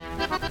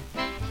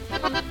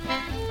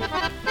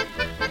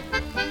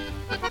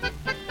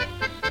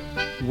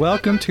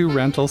welcome to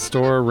Rental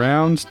Store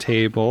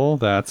Roundtable.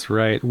 That's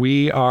right.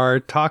 We are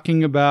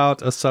talking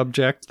about a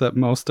subject that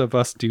most of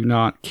us do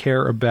not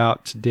care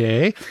about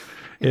today.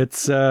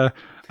 It's, I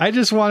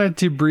just wanted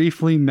to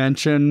briefly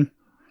mention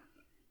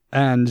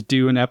and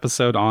do an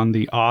episode on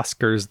the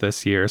Oscars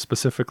this year,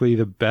 specifically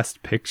the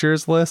Best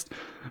Pictures list,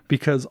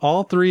 because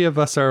all three of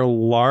us are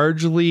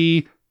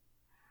largely,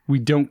 we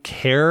don't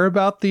care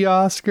about the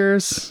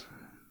Oscars.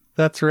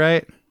 That's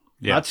right.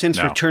 Yeah, Not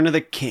since Return of the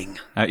King.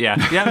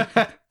 Yeah.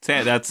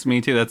 That's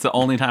me too. That's the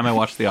only time I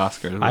watched the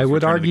Oscars. I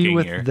would argue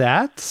with here.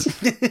 that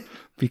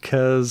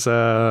because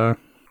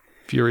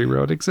Fury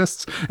Road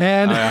exists,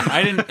 and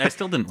I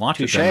still didn't watch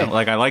it. Then.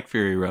 Like I like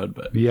Fury Road,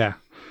 but yeah,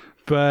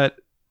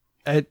 but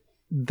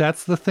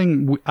that's the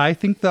thing. I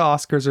think the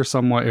Oscars are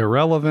somewhat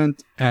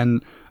irrelevant,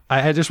 and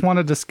I just want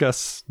to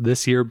discuss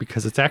this year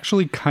because it's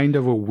actually kind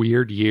of a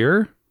weird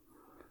year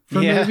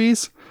for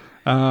movies,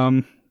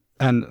 and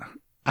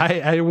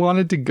I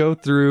wanted to go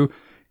through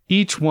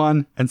each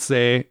one and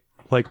say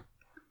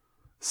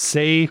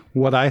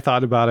what I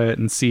thought about it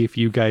and see if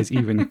you guys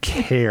even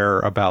care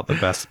about the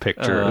Best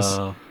Pictures.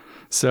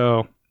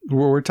 So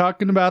we're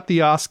talking about the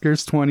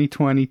Oscars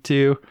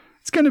 2022.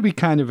 It's going to be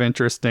kind of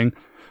interesting.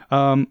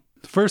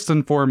 First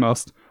and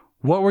foremost,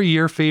 what were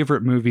your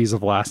favorite movies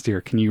of last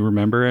year? Can you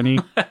remember any?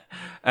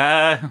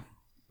 No.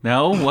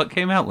 What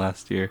came out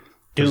last year?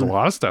 There's a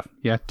lot of stuff.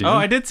 Yeah, Dune. Oh,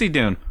 I did see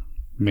Dune.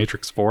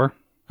 Matrix 4.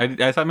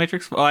 I saw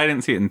Matrix. Oh, I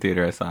didn't see it in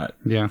theater. I saw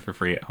it for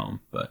free at home.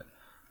 But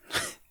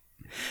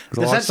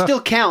Does that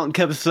still count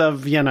because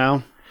of, I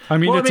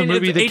mean, it's a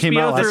movie that came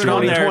out last year.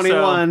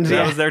 2021. So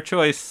that was their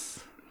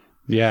choice.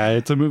 Yeah,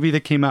 it's a movie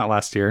that came out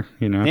last year,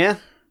 Yeah.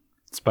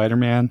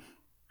 Spider-Man.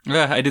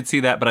 Yeah, I did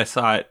see that, but I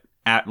saw it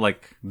at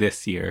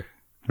this year.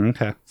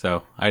 Okay.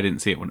 So I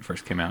didn't see it when it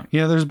first came out.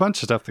 Yeah, there's a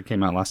bunch of stuff that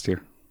came out last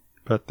year.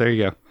 But there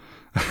you go.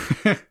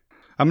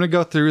 I'm going to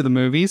go through the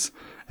movies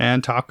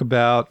and talk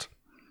about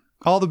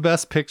all the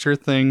Best Picture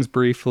things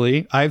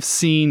briefly. I've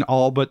seen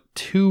all but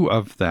 2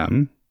 of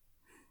them.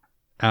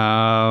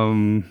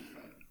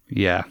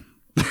 Yeah.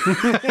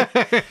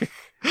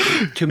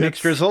 2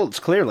 mixed results,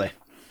 clearly.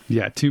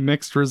 Yeah, 2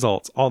 mixed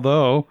results.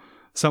 Although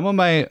some of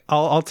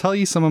I'll tell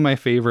you some of my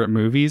favorite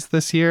movies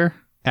this year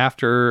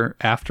after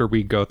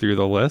we go through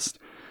the list,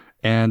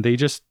 and they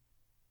just,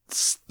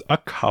 a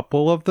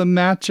couple of them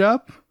match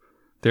up.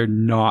 They're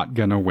not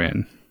gonna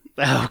win.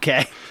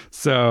 Okay.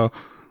 So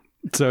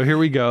here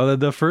we go.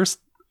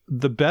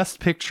 The Best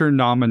Picture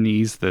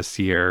nominees this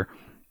year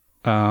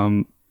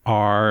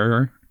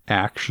are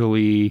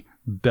actually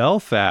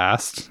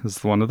Belfast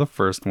is one of the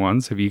first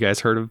ones. Have you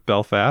guys heard of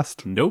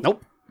Belfast?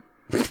 Nope.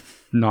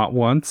 Not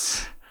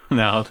once.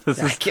 No, this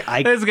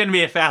is going to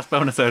be a fast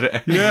bonus. Ron,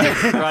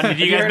 did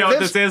you guys know what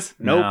this is?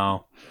 Nope.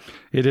 No.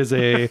 It is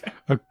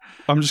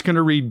I'm just going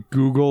to read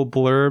Google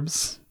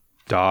blurbs.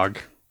 Dog.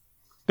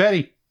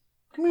 Betty.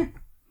 Come here.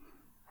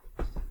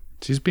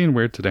 She's being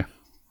weird today.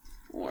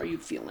 Or are you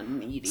feeling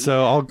needy?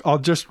 So I'll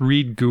just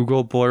read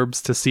Google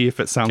blurbs to see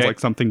if it sounds like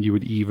something you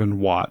would even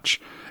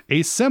watch.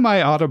 A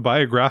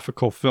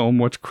semi-autobiographical film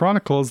which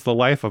chronicles the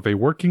life of a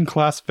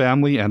working-class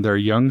family and their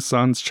young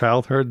son's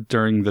childhood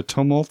during the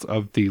tumult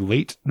of the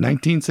late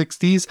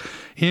 1960s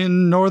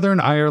in Northern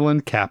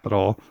Ireland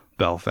capital,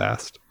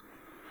 Belfast.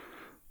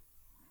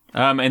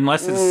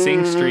 Unless it's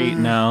Sing Street,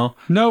 no.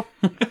 Nope.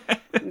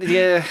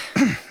 Yeah.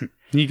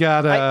 You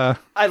got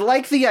I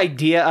like the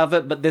idea of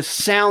it, but this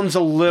sounds a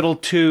little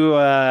too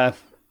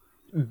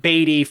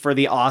baity for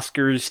the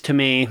Oscars to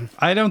me.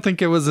 I don't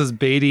think it was as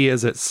baity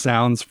as it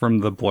sounds from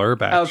the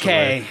blurb, actually.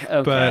 Okay.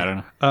 But I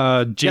don't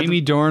know.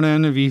 Jamie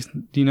Dornan,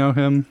 do you know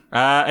him?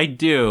 I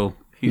do.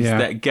 He's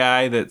that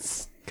guy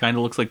that's kind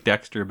of looks like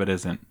Dexter, but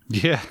isn't.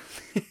 Yeah,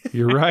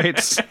 you're right.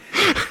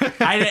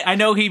 I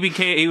know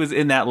he was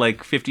in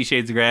that 50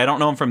 Shades of Grey. I don't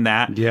know him from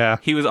that. Yeah.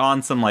 He was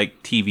on some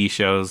TV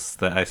shows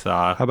that I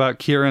saw. How about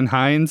Kieran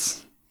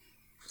Hines?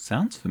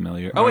 Sounds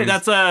familiar. Oh wait,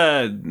 that's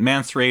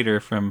Mance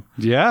Rayder from.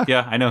 Yeah.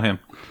 Yeah, I know him.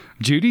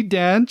 Judi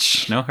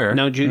Dench. Know her.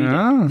 No, Judi.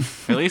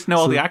 Oh. At least know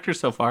all the actors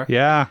so far.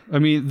 Yeah. I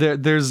mean,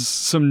 there's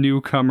some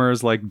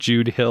newcomers like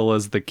Jude Hill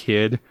as the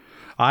kid.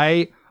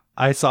 I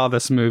saw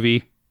this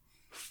movie.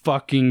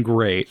 Fucking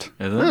great.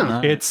 Is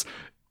it?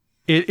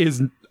 It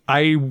is.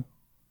 I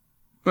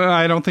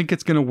don't think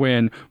it's gonna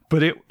win,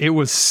 but it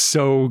was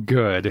so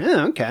good.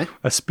 Yeah, okay.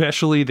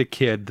 Especially the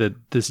kid,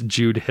 this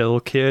Jude Hill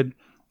kid.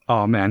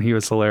 Oh man, he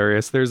was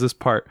hilarious. There's this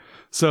part.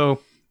 So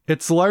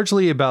it's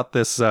largely about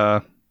this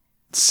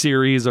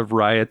series of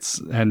riots,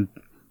 and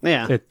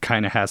it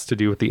kind of has to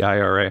do with the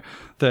IRA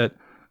that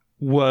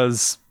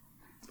was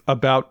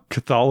about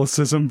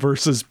Catholicism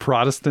versus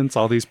Protestants.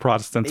 All these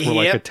Protestants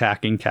were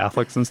attacking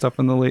Catholics and stuff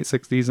in the late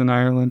 60s in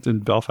Ireland, in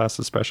Belfast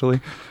especially.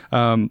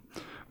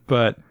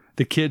 But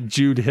the kid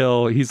Jude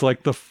Hill, he's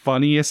like the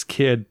funniest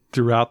kid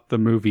throughout the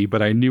movie,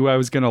 but I knew I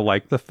was going to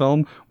like the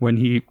film when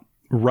he,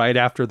 right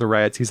after the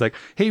riots, he's like,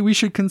 hey, we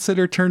should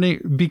consider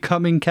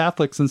becoming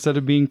Catholics instead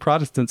of being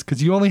Protestants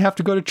because you only have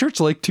to go to church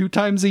 2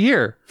 times a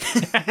year.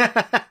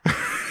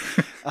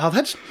 Oh,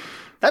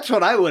 that's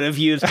what I would have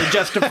used to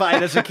justify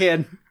it as a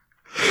kid.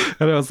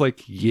 And I was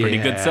like, yeah. Pretty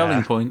good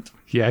selling point.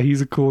 Yeah,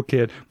 he's a cool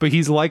kid. But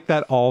he's like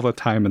that all the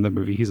time in the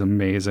movie. He's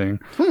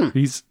amazing.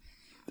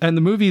 And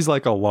the movie's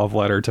like a love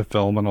letter to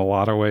film in a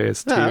lot of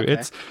ways, too.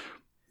 Okay.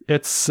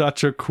 It's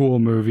such a cool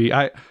movie.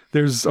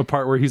 There's a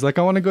part where he's like,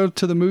 I want to go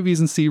to the movies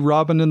and see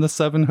Robin and the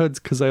Seven Hoods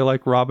because I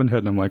like Robin Hood.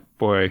 And I'm like,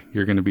 boy,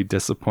 you're going to be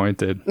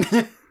disappointed.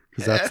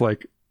 Because that's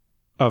like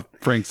a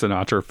Frank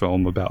Sinatra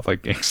film about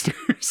like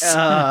gangsters.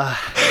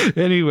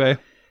 Anyway,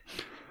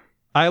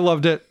 I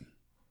loved it.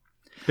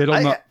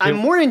 I'm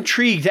more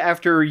intrigued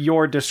after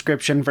your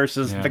description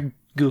versus the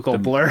Google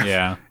blur.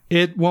 Yeah.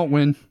 It won't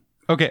win.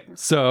 Okay,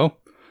 so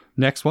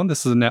next one.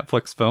 This is a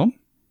Netflix film.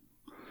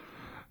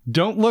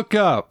 Don't Look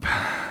Up.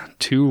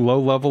 2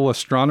 low-level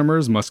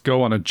astronomers must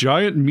go on a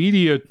giant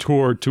media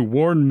tour to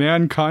warn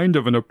mankind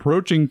of an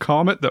approaching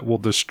comet that will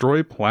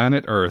destroy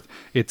planet Earth.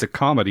 It's a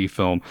comedy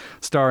film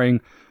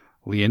starring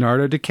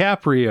Leonardo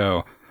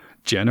DiCaprio,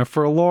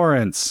 Jennifer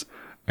Lawrence,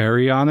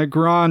 Ariana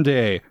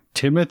Grande,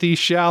 Timothy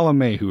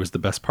Chalamet, who is the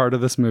best part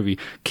of this movie,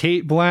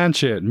 Kate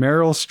Blanchett,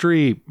 Meryl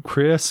Streep,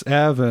 Chris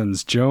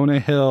Evans, Jonah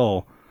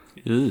Hill.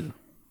 Ew.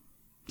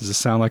 Does this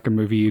sound like a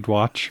movie you'd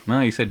watch? No,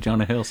 you said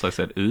Jonah Hill, so I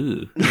said,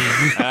 ooh.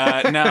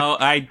 No,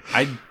 I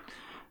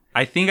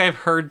think I've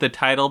heard the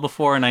title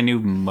before, and I knew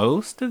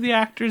most of the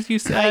actors you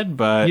said,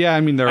 but... Yeah,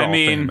 I mean, they're all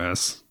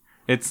famous.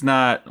 It's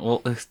not...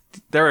 Well,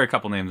 there are a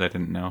couple names I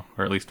didn't know,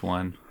 or at least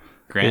one.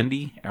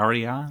 Ariana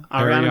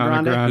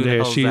Ariana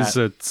Grande. She's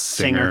a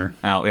singer.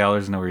 Oh, yeah,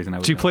 there's no reason I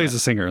would She know plays that. a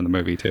singer in the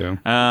movie, too.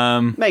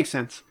 Makes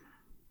sense.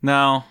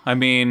 No, I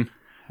mean,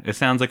 it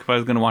sounds like if I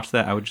was going to watch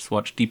that, I would just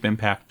watch Deep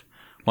Impact.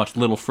 Watch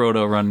little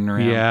Frodo running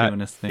around doing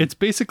his thing. It's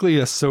basically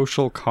a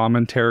social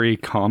commentary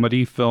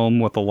comedy film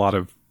with a lot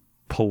of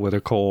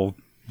political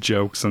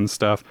jokes and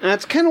stuff.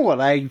 That's kind of what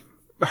I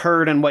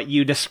heard and what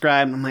you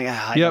described. I'm like,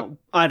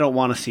 I don't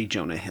want to see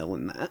Jonah Hill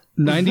in that.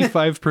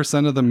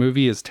 95% of the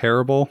movie is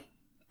terrible,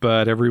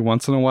 but every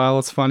once in a while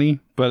it's funny.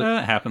 But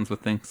it happens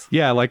with things.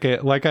 Yeah, like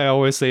I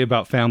always say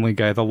about Family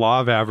Guy, the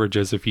law of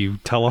averages. If you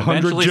tell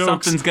 100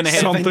 jokes,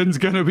 something's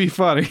gonna be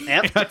funny.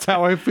 Yep. That's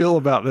how I feel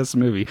about this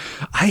movie.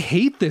 I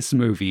hate this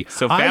movie.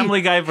 So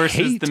Family Guy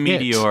versus The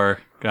Meteor.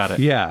 Got it.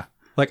 Yeah.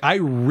 Like, I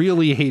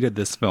really hated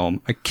this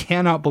film. I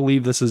cannot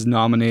believe this is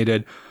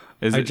nominated.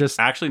 Is it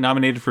actually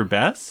nominated for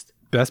Best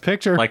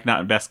Picture? Like,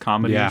 not Best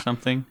Comedy or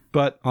something?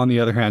 But on the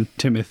other hand,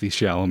 Timothy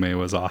Chalamet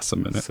was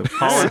awesome in it. So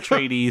Paul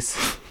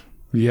Atreides.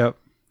 Yep.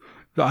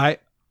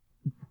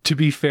 To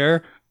be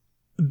fair,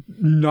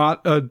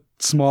 not a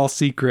small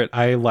secret,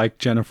 I like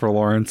Jennifer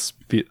Lawrence.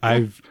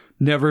 I've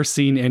never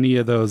seen any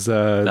of those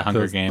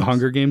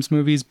Hunger Games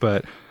movies,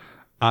 but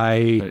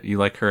you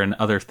like her in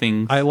other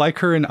things? I like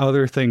her in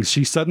other things.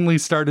 She suddenly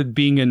started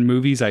being in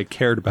movies I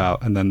cared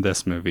about, and then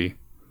this movie.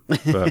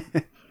 But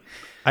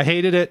I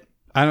hated it.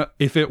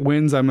 If it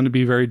wins, I'm going to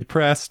be very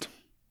depressed.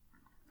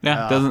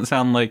 Yeah, doesn't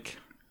sound like...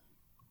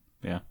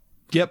 Yeah.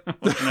 Yep.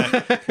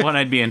 one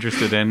I'd be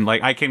interested in.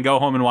 Like, I can go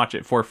home and watch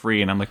it for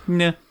free, and I'm like,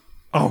 nah.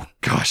 Oh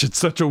gosh, it's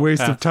such a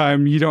waste of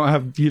time. You don't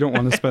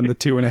want to spend the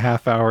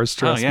 2.5 hours.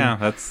 Trust me.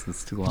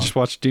 That's too long. Just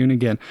watch Dune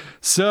again.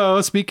 So,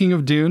 speaking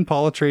of Dune,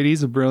 Paul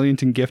Atreides, a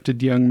brilliant and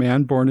gifted young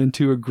man born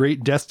into a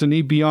great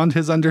destiny beyond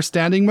his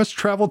understanding, must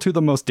travel to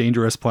the most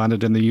dangerous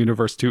planet in the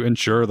universe to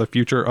ensure the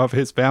future of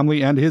his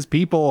family and his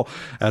people.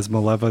 As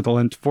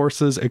malevolent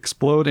forces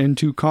explode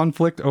into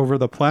conflict over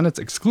the planet's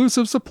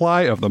exclusive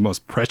supply of the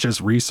most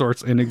precious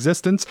resource in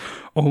existence,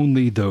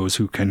 only those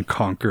who can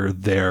conquer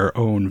their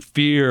own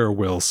fear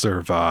will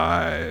survive.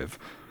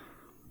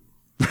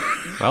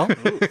 Well,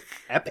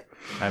 Epic.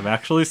 I've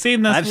actually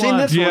seen this. I've seen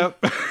this one.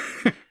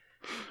 Yep.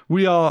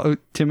 We all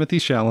Timothy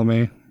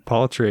Chalamet,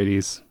 Paul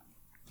Atreides,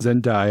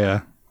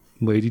 Zendaya,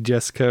 Lady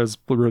Jessica's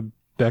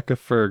Rebecca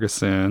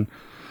Ferguson.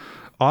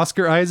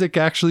 Oscar Isaac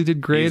actually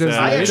did great as Leto.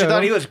 I actually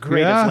thought he was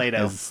great as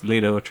Leto. As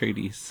Leto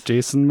Atreides.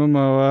 Jason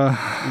Momoa.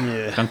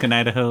 Yeah. Duncan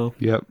Idaho.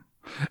 Yep.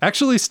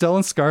 Actually,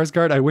 Stellan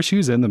Skarsgård, I wish he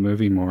was in the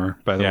movie more,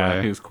 by the way.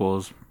 Yeah, he was cool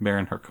as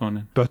Baron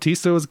Harkonnen.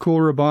 Bautista was a cool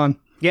Raban.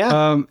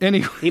 Yeah.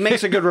 Anyway. He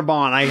makes a good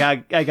Raban. I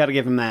got to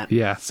give him that.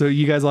 Yeah. So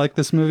you guys like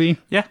this movie?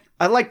 Yeah.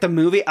 I like the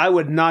movie. I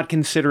would not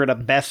consider it a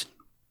best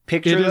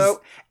picture,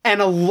 though.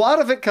 And a lot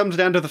of it comes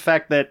down to the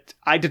fact that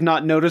I did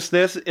not notice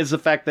this, is the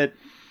fact that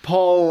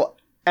Paul,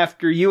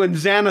 after you and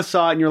Xana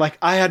saw it, and you're like,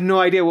 I had no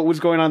idea what was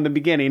going on in the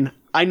beginning.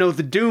 I know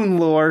the Dune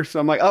lore, so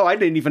I'm like, I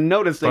didn't even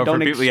notice. They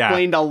don't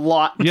explain a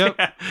lot. Yep.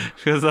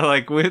 Because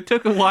it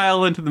took a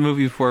while into the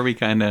movie before we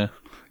kind of...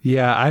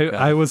 Yeah,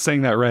 I was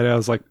saying that right. I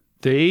was like,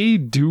 they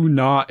do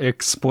not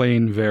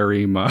explain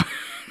very much.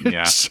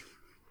 Yeah.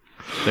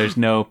 There's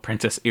no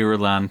Princess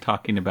Irulan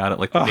talking about it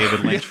like the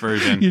David Lynch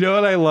version. You know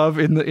what I love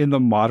in the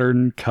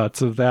modern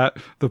cuts of that?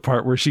 The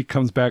part where she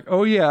comes back,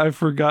 oh yeah, I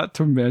forgot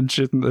to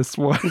mention this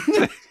one.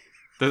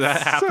 Did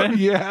that happen?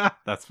 Yeah.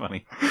 That's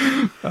funny.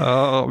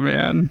 Oh,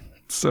 man.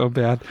 So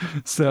bad.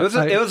 So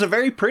it was a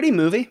very pretty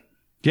movie.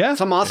 Yeah.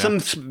 Some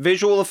awesome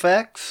visual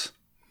effects.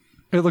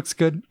 It looks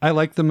good. I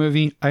like the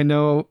movie. I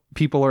know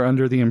people are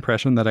under the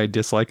impression that I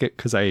dislike it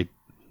because I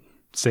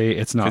say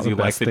it's not the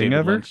best thing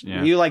ever. Lynch,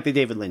 yeah. You like the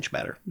David Lynch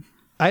better.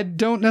 I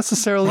don't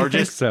necessarily Or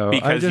think just so.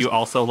 because you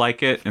also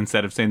like it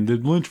instead of saying the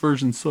Lynch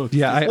version sucks.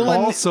 Yeah, I Well,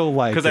 and- also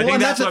like 'cause I it. think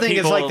and that's that's the what thing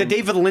is people- like the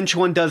David Lynch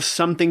one does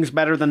some things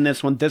better than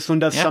this one. This one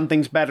does Yeah. some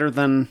things better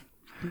than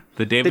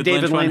The David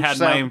David Lynch one Lynch, had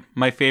so-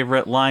 my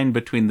favorite line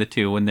between the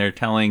two when they're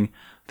telling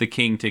the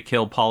king to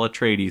kill Paul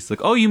Atreides. Like,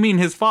 oh, you mean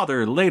his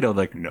father, Leto?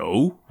 Like,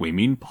 no, we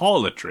mean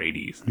Paul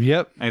Atreides.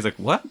 Yep. And he's like,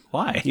 what?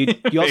 Why? you.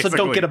 You also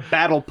don't Basically. get a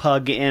battle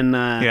pug in.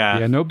 Yeah.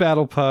 Yeah, no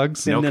battle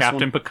pugs. No in this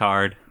Captain one.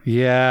 Picard.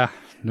 Yeah,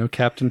 no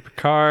Captain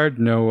Picard,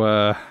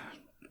 no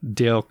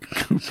Dale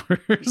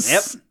Coopers.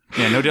 Yep.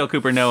 Yeah, no Dale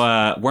Cooper, no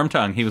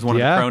Wormtongue. He was one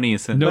Yeah. of the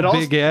cronies. And No But also-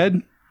 Big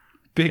Ed.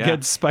 Big Yeah.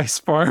 Ed Spice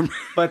Farm.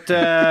 But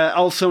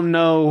also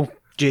no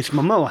Jason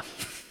Momoa.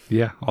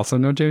 Yeah, also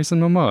no Jason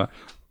Momoa.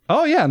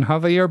 Oh yeah, and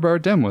Javier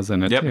Bardem was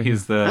in it Yep, too.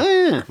 he's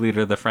the Ah.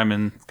 leader of the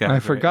Fremen. I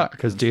forgot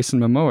because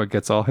Jason Momoa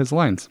gets all his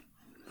lines.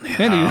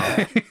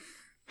 Anyway,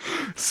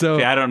 so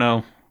Yeah, I don't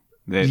know.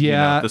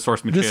 The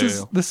source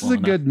material. This is well a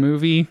enough. good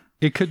movie.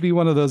 It could be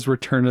one of those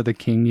Return of the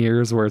King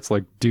years where it's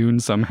like Dune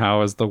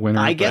somehow is the winner.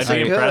 I but guess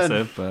That'd be it could.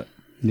 impressive, but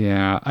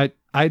yeah,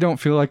 I don't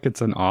feel like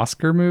it's an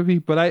Oscar movie,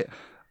 but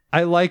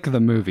I like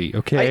the movie.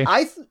 Okay,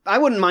 I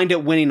wouldn't mind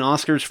it winning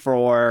Oscars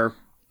for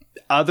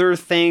other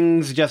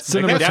things. Just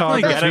They could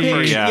definitely get it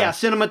for, yeah.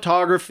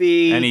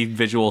 cinematography. any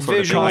visual sort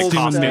of thing, like Visuals,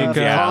 costume, makeup,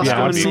 yeah, costume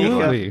that would be and a good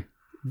one. absolutely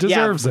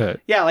deserves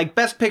it. Yeah, like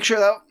Best Picture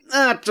though,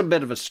 that's a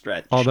bit of a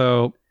stretch.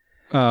 Although,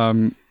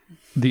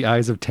 The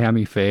Eyes of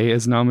Tammy Faye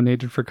is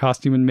nominated for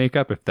costume and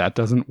makeup. If that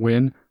doesn't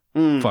win,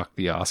 fuck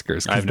the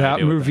Oscars. I have Because no that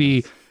idea what that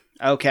movie,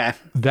 Okay,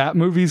 that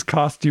movie's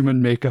costume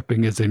and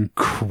makeuping is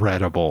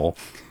incredible.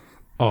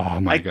 Oh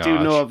my I gosh. do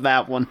know of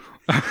that one.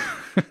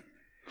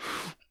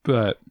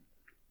 But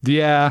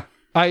yeah,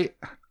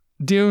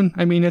 Dune.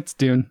 I mean, it's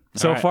Dune.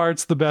 So All right. far,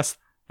 it's the best.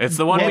 It's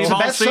the one Yeah, we've it's the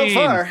all best seen. so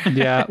far.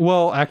 Yeah.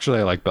 Well, actually,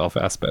 I like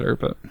Belfast better,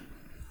 but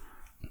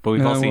But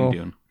we've all Yeah, seen well,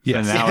 Dune.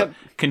 yes. So now,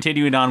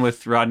 continuing on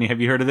with Rodney, have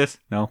you heard of this?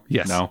 No?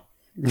 Yes. No.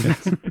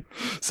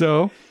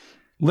 so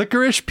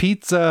Licorice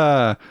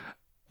Pizza.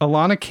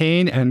 Alana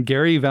Kane and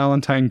Gary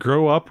Valentine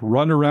grow up,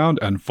 run around,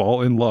 and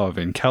fall in love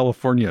in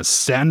California's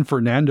San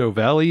Fernando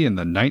Valley in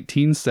the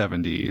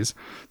 1970s.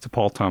 It's a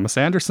Paul Thomas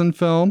Anderson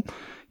film.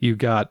 You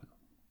got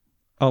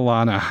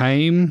Alana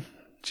Haim,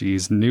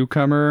 she's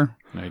newcomer.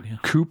 No idea.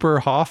 Cooper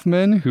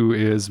Hoffman, who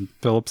is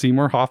Philip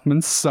Seymour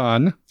Hoffman's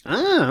son.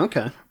 Ah,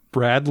 okay.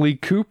 Bradley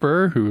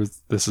Cooper, who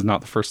is this is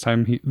not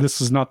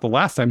the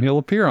last time he'll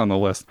appear on the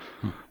list.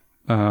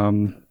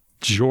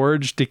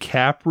 George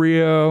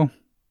DiCaprio.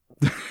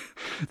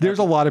 There's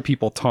a lot of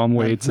people. Tom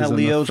Waits Now is in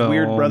Leo's the film.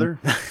 weird brother.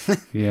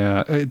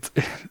 Yeah,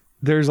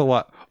 there's a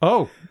lot.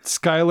 Oh,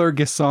 Skylar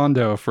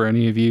Gisondo, for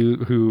any of you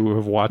who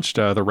have watched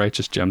The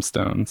Righteous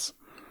Gemstones.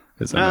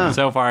 Is in it.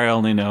 So far, I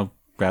only know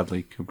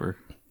Bradley Cooper.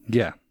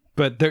 Yeah,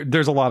 but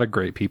there's a lot of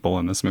great people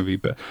in this movie.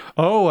 But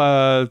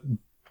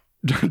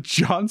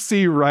John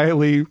C.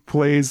 Reilly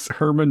plays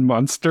Herman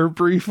Munster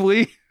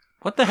briefly.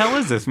 What the hell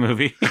is this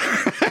movie?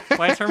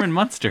 Why is Herman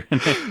Munster in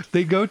it?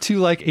 They go to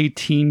like a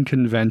teen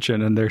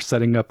convention and they're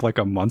setting up like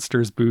a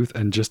Munsters booth,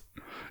 and just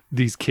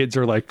these kids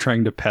are like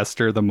trying to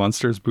pester the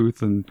Munsters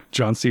booth, and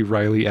John C.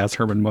 Reilly as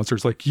Herman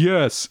Munster's like,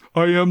 yes,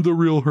 I am the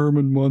real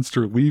Herman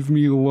Munster. Leave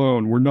me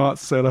alone. We're not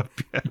set up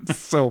yet. It's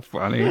so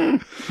funny.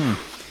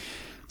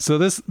 So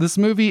this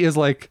movie is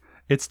like,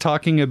 it's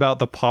talking about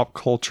the pop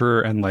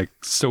culture and like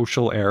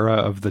social era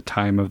of the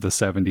time of the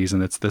 70s.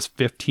 And it's this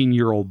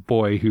 15-year-old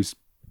boy who's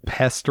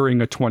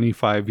pestering a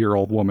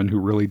 25-year-old woman who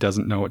really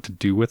doesn't know what to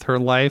do with her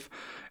life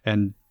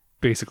and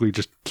basically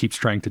just keeps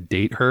trying to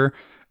date her.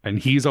 And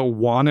he's a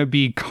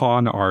wannabe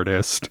con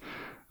artist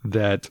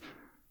that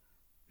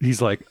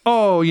he's like,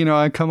 oh,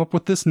 I come up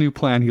with this new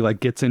plan. He like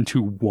gets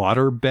into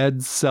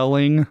waterbed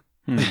selling,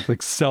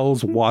 like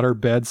sells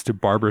waterbeds to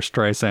Barbara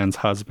Streisand's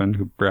husband,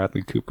 who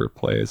Bradley Cooper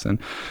plays. And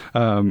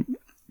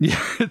yeah,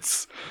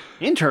 it's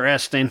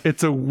Interesting.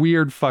 a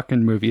weird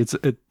fucking movie.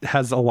 It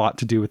has a lot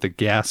to do with the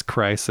gas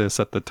crisis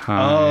at the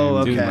time. Oh,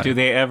 okay. Do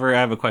they ever, I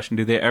have a question,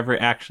 do they ever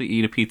actually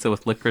eat a pizza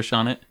with licorice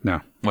on it?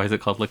 No, Why is it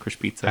called licorice I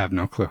pizza? have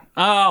no clue.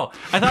 Oh,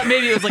 I thought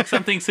maybe it was like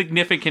something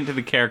significant to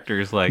the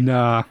characters. Like,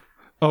 Nah.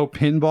 Oh,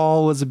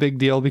 pinball was a big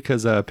deal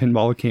because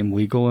pinball became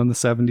legal in the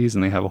 70s,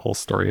 and they have a whole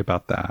story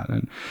about that.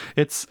 And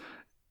it's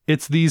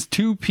these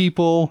two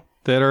people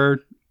that are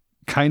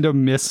kind of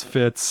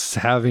misfits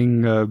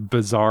having a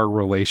bizarre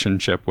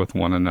relationship with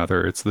one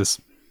another. It's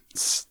this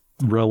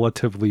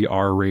relatively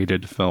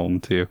R-rated film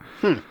too.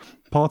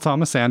 Paul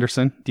Thomas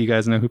Anderson. Do you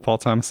guys know who Paul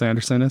Thomas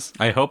Anderson is?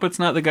 I hope it's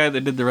not the guy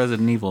that did the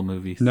Resident Evil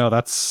movies. No,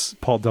 that's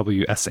Paul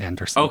W.S.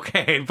 Anderson.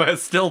 Okay, but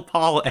still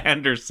Paul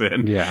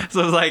Anderson. Yeah.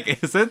 So it's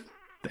like, is it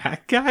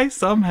that guy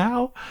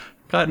somehow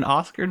got an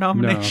Oscar No.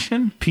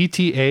 nomination?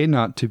 PTA,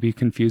 not to be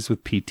confused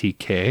with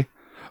PTK.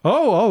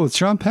 Oh,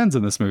 Sean Penn's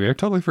in this movie. I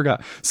totally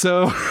forgot.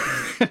 So,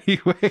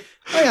 anyway,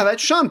 Oh yeah, that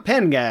Sean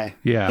Penn guy.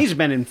 Yeah. He's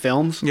been in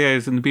films. Yeah,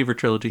 he's in the Beaver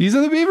trilogy. he's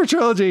in the Beaver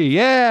trilogy.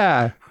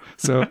 Yeah.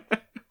 So,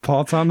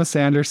 Paul Thomas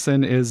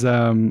Anderson is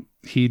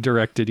he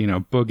directed,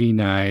 Boogie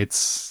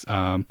Nights,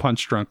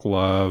 Punch Drunk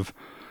Love,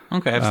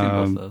 Okay, I've seen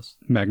both of those.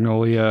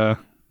 Magnolia.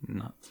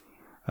 Nuts.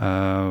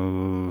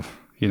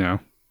 You know,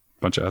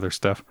 a bunch of other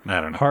stuff. I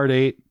don't know. Hard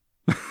 8.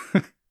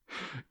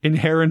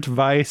 Inherent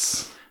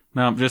Vice.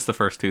 No, just the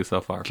first two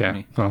so far for Okay.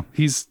 me. Well,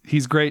 he's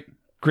great.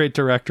 Great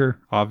director,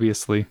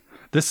 obviously.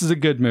 This is a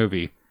good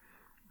movie.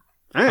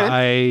 All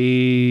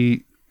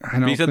right. I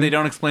don't But you said think- they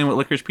don't explain what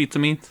licorice pizza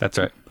means? That's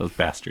right. Those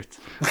bastards.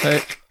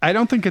 I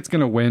don't think it's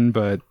going to win,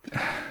 but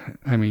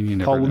I mean, you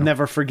never Paul will know.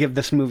 never forgive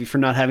this movie for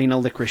not having a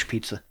licorice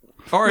pizza.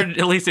 Or at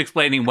least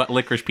explaining what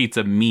licorice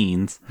pizza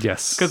means.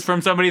 Yes. Because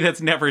from somebody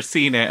that's never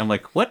seen it, I'm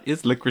like, what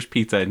is licorice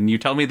pizza? And you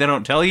tell me they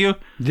don't tell you?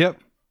 Yep.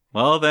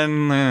 Well,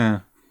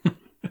 then,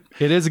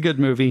 It is a good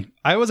movie.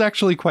 I was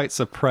actually quite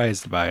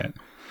surprised by it.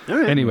 All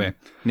right. Anyway,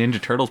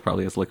 Ninja Turtles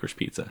probably has licorice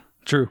pizza.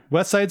 true.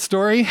 West Side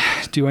Story.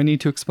 Do I need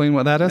to explain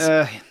what that is?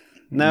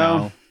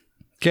 No.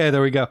 Okay,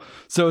 there we go.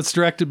 So it's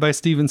directed by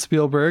Steven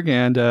Spielberg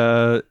and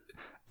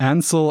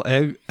Ansel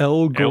Elgort.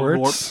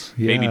 Elgort,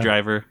 Baby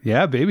Driver.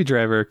 Yeah, Baby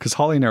Driver. Because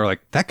Holly and I were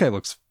like, that guy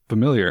looks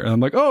familiar. And I'm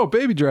like, oh,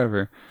 Baby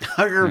Driver.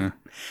 I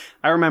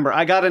remember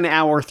I got an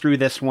hour through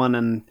this one,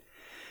 and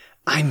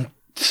I'm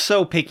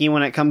so picky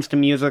when it comes to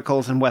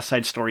musicals, and West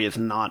Side Story is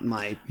not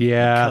my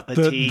Yeah, cup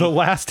of tea. the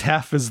last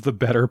half is the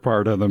better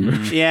part of the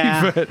movie.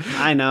 Yeah, But-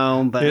 I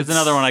know, but There's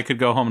another one I could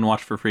go home and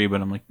watch for free,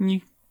 but I'm like,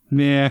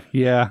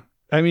 Yeah.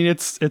 I mean,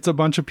 it's a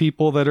bunch of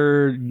people that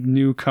are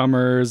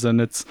newcomers, and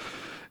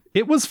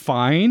it was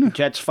fine.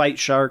 Jets fight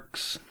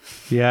sharks.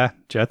 Yeah,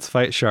 Jets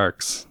fight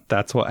sharks.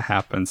 That's what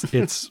happens.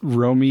 It's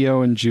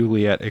Romeo and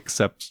Juliet,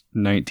 except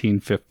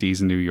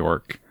 1950s New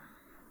York.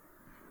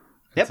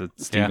 Yep.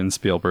 It's a Steven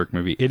Spielberg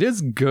movie. It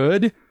is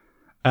good,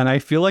 and I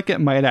feel like it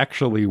might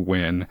actually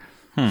win.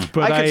 But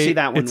I could see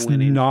that one it's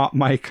winning. not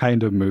my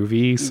kind of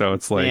movie, so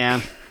it's like,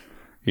 Yeah.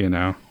 you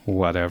know,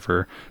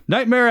 whatever.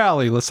 Nightmare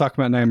Alley. Let's talk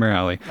about Nightmare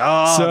Alley.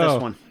 Oh, So,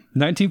 this one.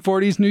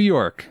 1940s New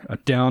York. A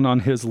down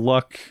on his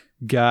luck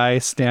guy,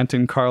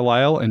 Stanton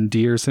Carlyle,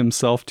 endears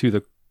himself to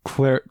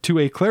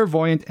a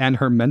clairvoyant and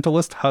her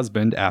mentalist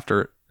husband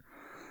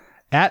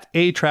at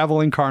a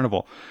traveling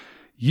carnival.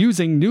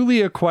 Using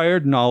newly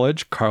acquired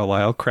knowledge,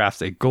 Carlyle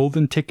crafts a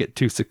golden ticket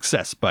to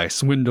success by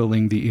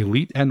swindling the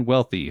elite and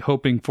wealthy.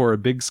 Hoping for a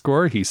big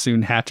score, he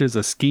soon hatches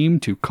a scheme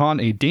to con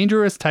a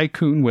dangerous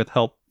tycoon with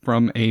help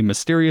from a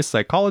mysterious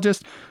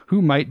psychologist who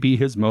might be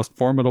his most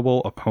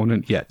formidable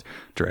opponent yet.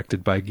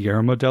 Directed by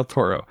Guillermo del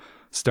Toro.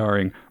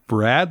 Starring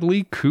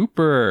Bradley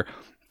Cooper,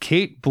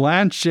 Kate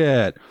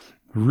Blanchett,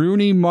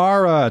 Rooney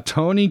Mara,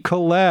 Toni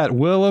Collette,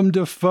 Willem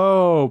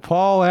Dafoe,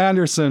 Paul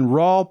Anderson,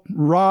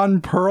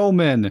 Ron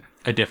Perlman.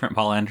 a different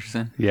Paul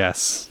Anderson.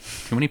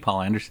 Yes, Too many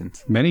Paul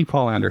Andersons. many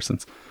Paul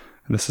Andersons.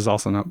 And this is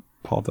also not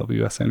Paul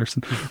W.S.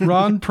 Anderson.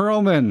 Ron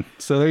Perlman.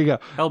 So there you go.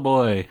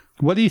 Hellboy.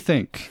 What do you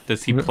think?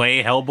 Does he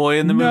play Hellboy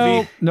in the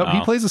movie? No, he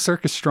Oh. plays a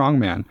circus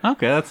strongman.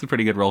 Okay, that's a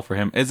pretty good role for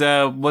him. Is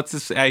what's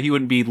this? He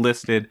wouldn't be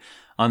listed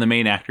on the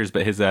main actors,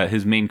 but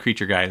his main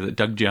creature guy, is it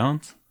Doug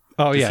Jones?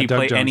 Oh, Does yeah, he Doug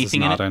play Jones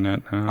anything is not in in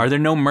it. Are there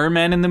no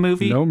mermen in the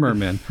movie? No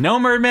mermen. No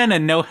mermen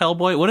and no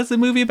Hellboy. What is the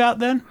movie about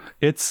then?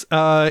 It's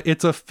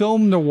a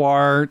film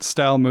noir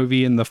style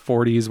movie in the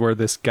 40s where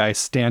this guy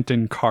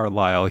Stanton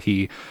Carlyle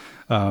he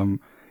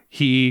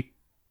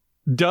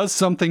does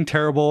something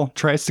terrible,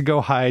 tries to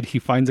go hide. He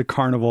finds a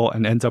carnival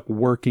and ends up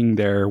working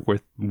there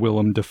with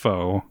Willem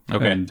Dafoe.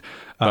 Okay. And,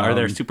 But are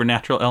there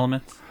supernatural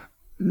elements?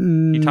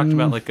 You talked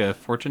about like a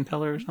fortune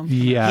teller or something?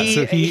 yeah,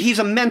 so He's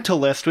a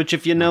mentalist, which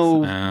if you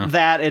know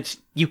that, it's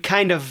you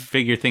kind of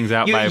Figure things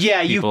out by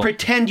you people,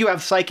 pretend you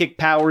have psychic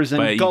powers and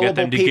but you gullible get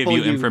them to give people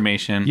you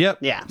information. Yep.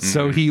 Yeah.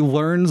 So he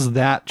learns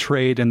that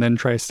trade and then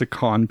tries to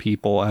con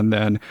people and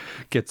then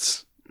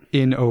gets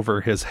in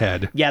over his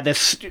head. Yeah,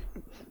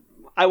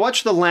 I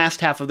watched the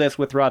last half of this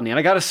with Rodney, and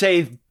I gotta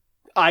say,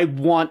 I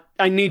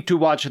need to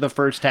watch the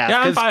first half.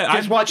 Yeah,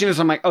 Because watching this,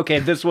 I'm like, okay,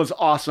 this was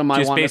awesome. Just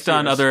I want based to see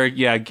on this. other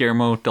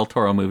Guillermo del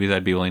Toro movies,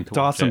 I'd be willing to It's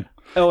watch awesome. it.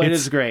 Oh, it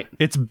It's- is great.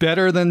 It's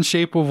better than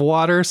Shape of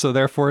Water, so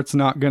therefore it's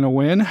not going to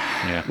win.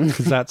 Yeah.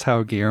 Because that's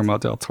how Guillermo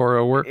del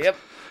Toro works. Yep.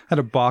 Had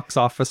a box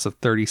office of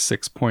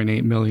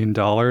 $36.8 million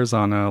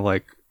on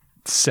a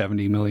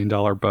 $70 million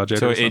budget.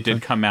 So or it something.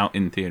 did come out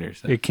in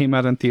theaters. Then. It came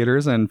out in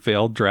theaters and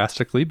failed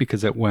drastically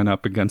because it went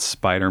up against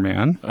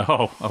Spider-Man.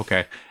 Oh,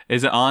 okay.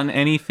 Is it on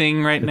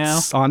anything right now?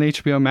 It's on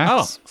HBO Oh,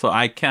 Max. so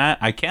I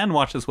can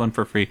watch this one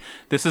for free.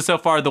 This is so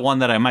far the one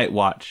that I might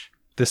watch.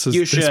 This You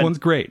this should. one's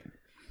great.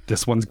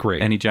 This one's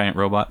great. Any giant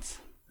robots?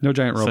 No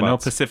giant robots. So no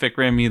Pacific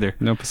Rim either.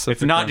 No Pacific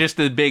It's not Rim. just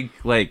the big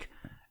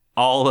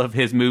all of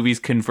his movies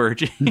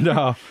converging.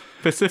 No,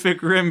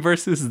 Pacific Rim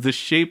versus The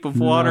Shape of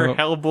Water, No.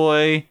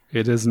 Hellboy,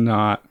 it is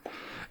not.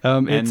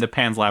 and It's the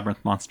Pan's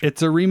Labyrinth monster.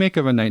 it's a remake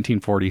of a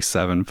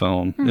 1947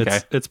 film. Okay.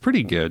 It's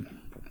pretty good.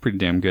 Pretty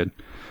damn good.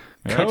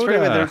 It's pretty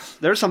good.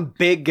 There's some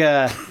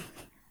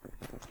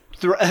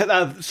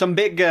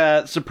big,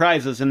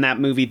 surprises in that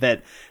movie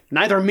that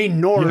neither me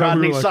nor Yeah, we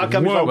Rodney were like, saw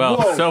coming. whoa. Well,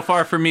 Whoa. so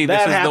far for me, this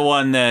That is hap- the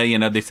one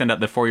they send out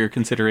the for your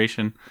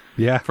consideration.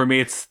 Yeah. For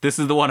me, this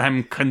is the one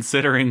I'm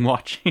considering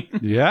watching.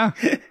 Yeah.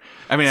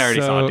 I mean, I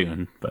already saw So,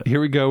 Dune, but Here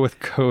we go with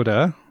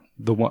Coda.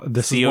 The one.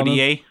 This is one of-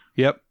 CODA.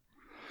 Yep.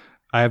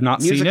 I have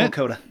not seen Musical it.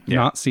 Coda.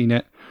 Not seen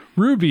it.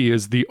 Ruby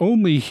is the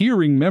only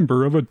hearing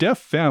member of a deaf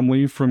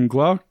family from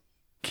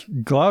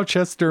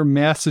Gloucester,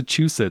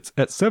 Massachusetts.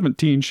 At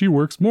 17, she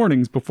works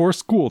mornings before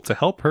school to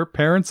help her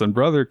parents and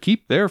brother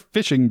keep their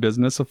fishing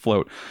business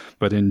afloat.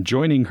 But in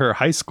joining her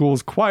high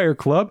school's choir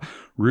club,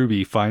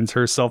 Ruby finds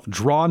herself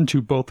drawn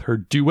to both her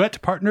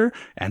duet partner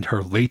and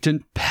her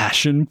latent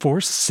passion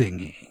for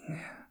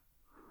singing.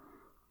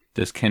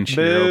 Does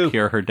Kenshiro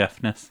cure her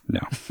deafness?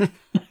 No.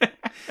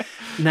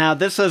 Now,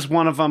 this is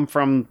one of them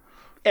from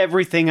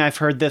everything I've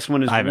heard. This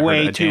one is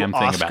way too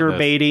Oscar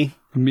baity.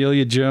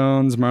 Amelia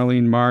Jones,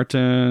 Marlene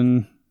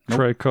Martin,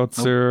 Troy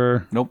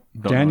Kotzer,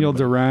 Daniel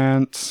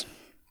Durant,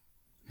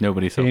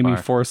 nobody so Amy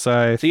far.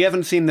 Forsyth. So you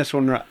haven't seen this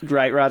one,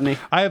 right, Rodney?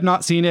 I have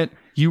not seen it.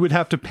 You would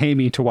have to pay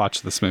me to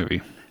watch this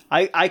movie.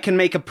 I can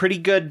make a pretty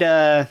good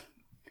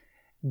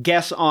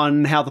guess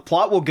on how the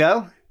plot will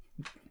go,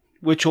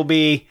 which will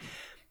be,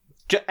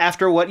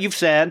 after what you've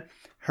said,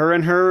 her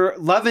and her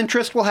love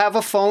interest will have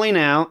a falling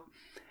out.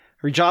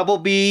 Her job will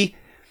be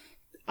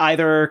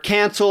either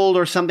canceled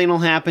or something will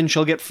happen.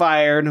 She'll get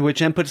fired, which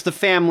then puts the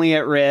family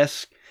at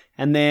risk.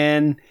 And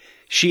then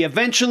she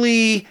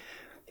eventually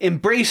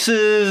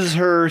embraces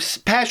her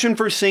passion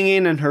for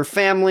singing, and her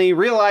family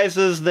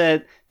realizes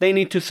that they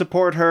need to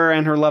support her,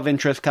 and her love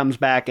interest comes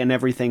back and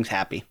everything's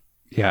happy.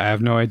 Yeah, I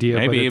have no idea.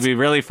 Maybe it'd be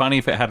really funny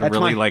if it had a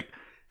really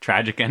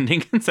tragic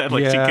ending instead, she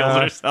kills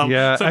herself.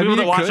 Yeah, so people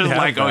that watch this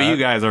like, oh, you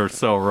guys are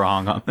so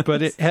wrong on this.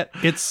 But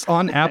it's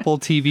on Apple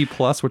TV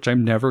Plus, which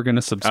I'm never going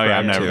to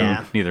subscribe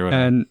to. Neither would I.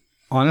 And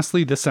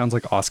honestly, this sounds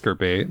like Oscar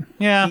bait.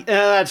 Yeah.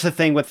 That's the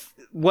thing with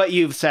what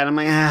you've said. I'm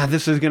like,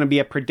 this is going to be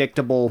a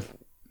predictable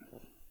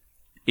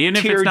even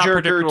if it's not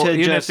predictable,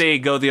 even if they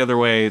go the other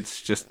way,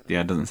 it's just,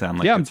 it doesn't sound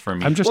like it's for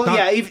me.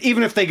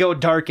 Even if they go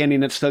dark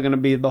ending, it's still going to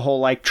be the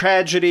whole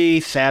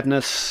tragedy,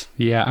 sadness.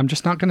 Yeah, I'm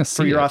just not going to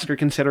see for your Oscar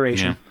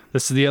consideration. Yeah.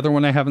 This is the other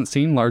one I haven't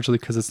seen, largely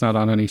because it's not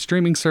on any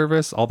streaming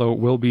service, although it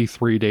will be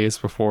 3 days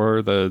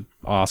before the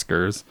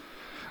Oscars.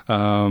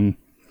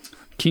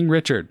 King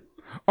Richard.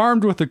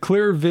 Armed with a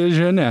clear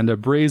vision and a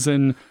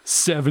brazen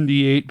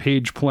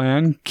 78-page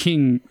plan,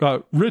 King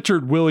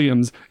Richard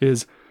Williams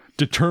is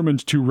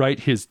determined to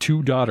write his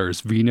two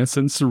daughters, Venus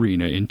and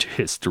Serena, into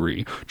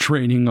history,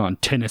 training on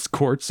tennis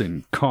courts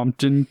in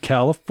Compton,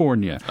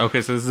 California.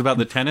 Okay, so this is about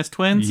the tennis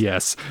twins?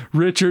 Yes.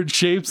 Richard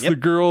shapes the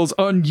girls'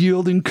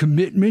 unyielding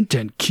commitment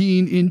and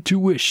keen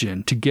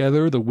intuition.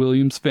 Together, the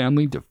Williams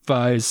family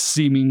defies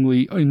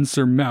seemingly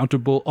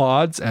insurmountable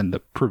odds and the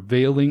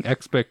prevailing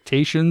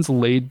expectations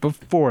laid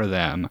before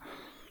them.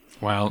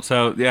 Wow.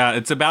 So,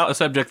 it's about a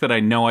subject that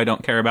I know I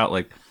don't care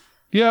about,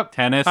 Yep.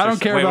 Tennis. I don't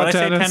care about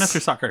tennis. Say tennis or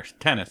soccer?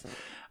 Tennis.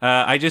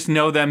 I just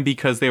know them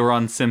because they were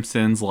on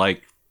Simpsons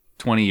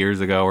 20 years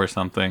ago or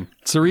something.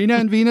 Serena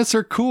and Venus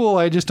are cool.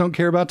 I just don't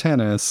care about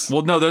tennis.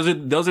 Well, no,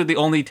 those are the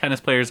only tennis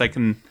players I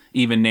can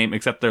even name,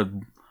 except they're.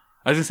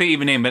 I was gonna say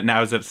even name, but now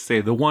I was going to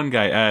say the one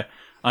guy,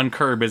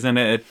 Uncurb, isn't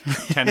it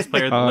a tennis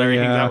player that Larry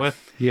hangs out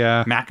with?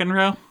 Yeah.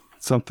 McEnroe?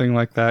 Something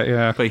like that,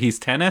 yeah. But he's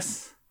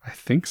tennis? I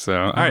think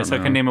so. All right, so I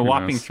can name a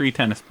whopping 3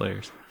 tennis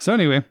players. So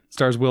anyway,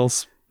 stars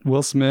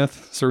Will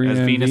Smith, Serena, as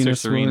and Venus or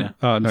Serena?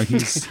 Oh no,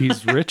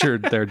 he's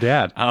Richard, their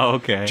dad. Oh,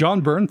 okay.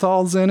 John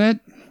Bernthal's in it.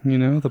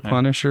 The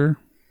Punisher.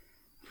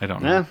 I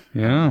don't know.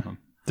 Yeah.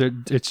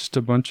 It's just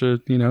a bunch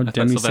of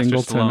Demi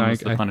Singleton. I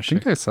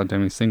think I saw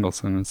Demi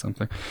Singleton in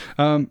something.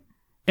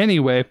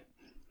 Anyway,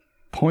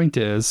 point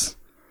is,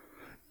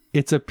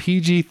 it's a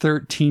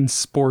PG-13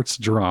 sports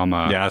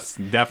drama. Yeah, it's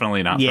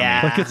definitely not for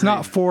me. It's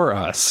not for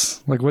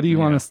us. What do you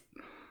want to...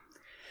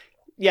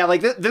 Yeah,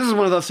 this is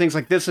one of those things,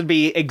 this would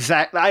be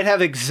I'd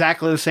have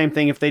exactly the same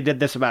thing if they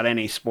did this about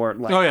any sport.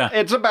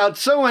 It's about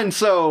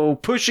so-and-so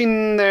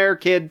pushing their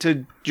kid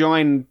to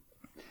join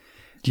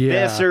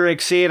this or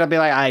exceed. I'd be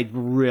like, I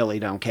really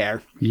don't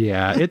care.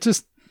 Yeah,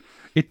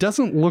 it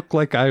doesn't look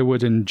like I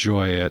would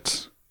enjoy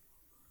it.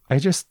 I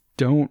just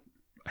don't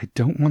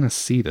want to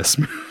see this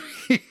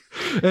movie.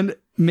 And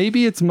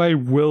maybe it's my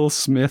Will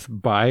Smith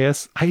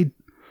bias.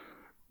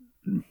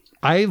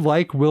 I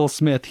like Will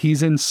Smith.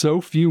 He's in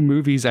so few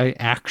movies I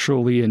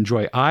actually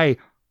enjoy. I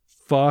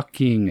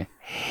fucking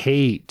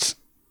hate.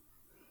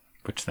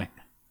 Which thing?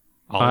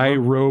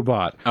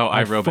 iRobot. Oh,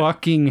 iRobot. I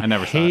fucking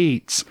never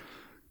hate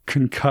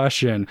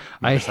Concussion.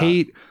 I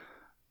hate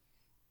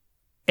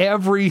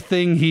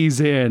everything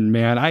he's in,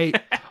 man. I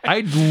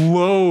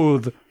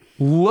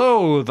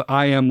loathe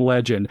I Am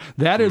Legend.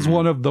 That is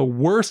one of the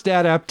worst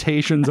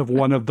adaptations of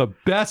one of the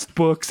best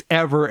books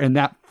ever, and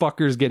that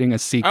fucker's getting a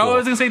sequel. Oh, I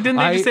was gonna say, didn't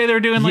they just say they were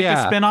doing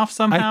a spin-off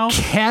somehow? I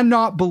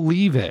cannot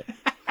believe it.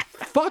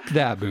 Fuck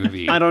that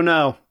movie. I don't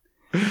know.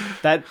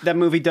 That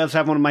movie does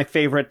have one of my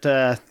favorite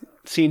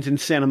scenes in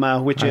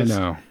cinema, which is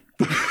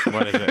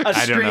what is it? A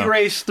street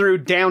race through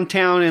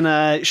downtown in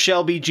a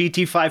Shelby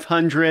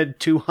GT500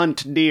 to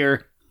hunt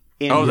deer.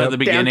 Is that the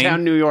beginning?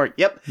 Downtown New York.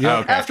 Yep. Oh,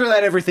 okay. After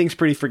that, everything's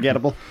pretty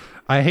forgettable.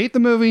 I hate the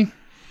movie.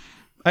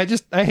 I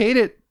hate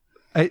it.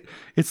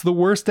 It's the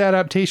worst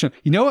adaptation.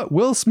 You know what?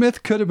 Will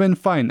Smith could have been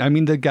fine. I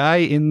mean, the guy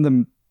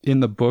in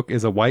the book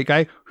is a white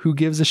guy. Who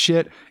gives a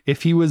shit?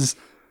 If he was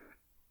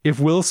if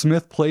Will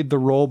Smith played the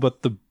role,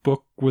 but the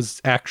book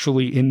was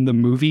actually in the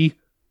movie,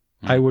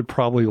 I would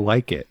probably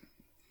like it.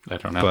 I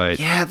don't know. But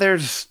Yeah,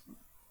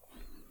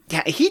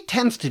 he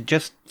tends to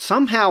just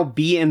somehow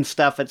be in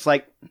stuff. It's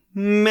like,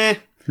 meh.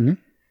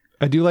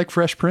 I do like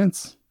Fresh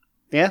Prince.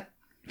 Yeah.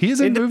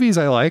 He's in movies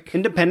I like.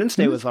 Independence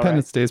Day was all right.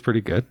 Independence Day is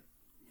pretty good.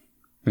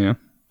 Yeah.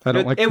 I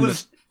don't like It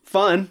was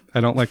fun. I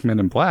don't like Men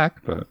in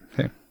Black, but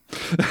hey.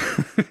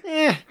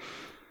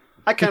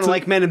 I kind of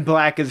like Men in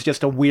Black as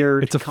just a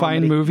weird It's a comedy.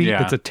 fine movie.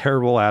 Yeah. It's a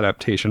terrible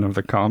adaptation of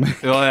the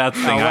comic. Well, that's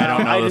the thing. I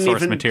don't know I the didn't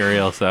source even-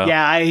 material, so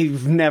Yeah,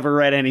 I've never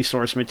read any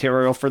source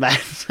material for that.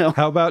 So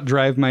How about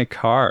Drive My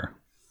Car?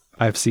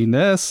 I've seen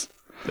this.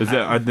 is the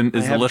I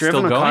list have still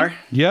driven a going? car.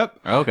 Yep.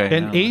 Okay.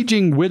 An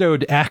aging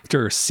widowed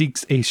actor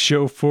seeks a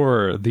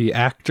chauffeur. The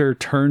actor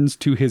turns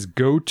to his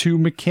go-to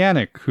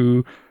mechanic,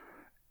 who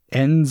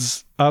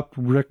ends up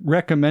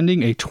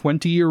recommending a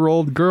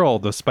 20-year-old girl.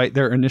 Despite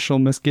their initial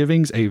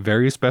misgivings, a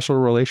very special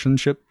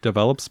relationship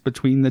develops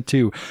between the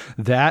two.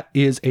 That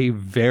is a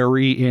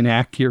very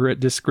inaccurate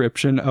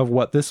description of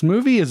what this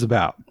movie is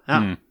about.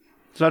 Oh.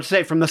 So I'd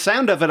say from the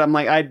sound of it, I'm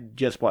like, I'd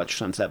just watch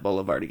Sunset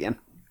Boulevard again.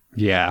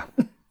 Yeah.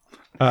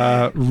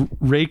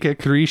 Reika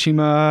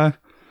Kirishima,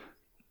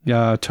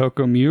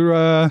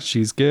 Tokomura,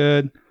 she's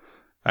good.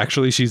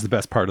 Actually, she's the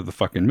best part of the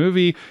fucking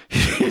movie.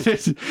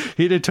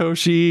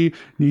 Hidetoshi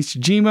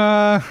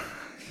Nishijima,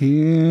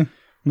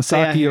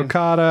 Masaki Yeah.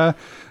 Okada.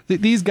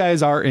 These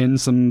guys are in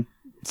some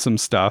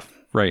stuff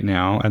right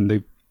now,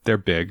 and they're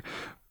big.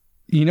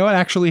 You know what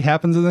actually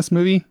happens in this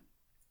movie?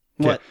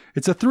 What? Okay.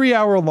 It's a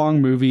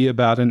 3-hour-long movie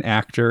about an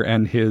actor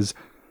and his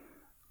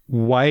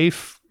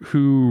wife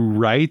who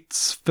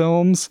writes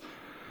films.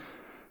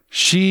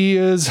 She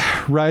is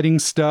writing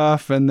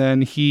stuff, and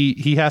then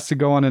he has to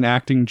go on an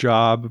acting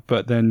job,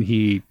 but then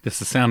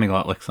This is sounding a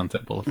lot like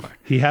Sunset Boulevard.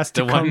 he has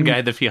to The one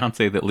guy, the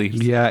fiance that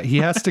leaves. Yeah, he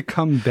has to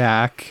come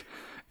back,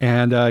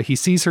 and he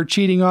sees her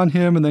cheating on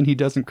him, and then he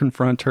doesn't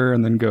confront her,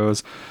 and then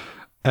goes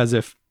as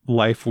if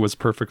life was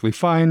perfectly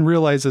fine,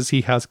 realizes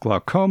he has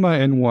glaucoma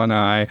in one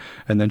eye,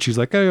 and then she's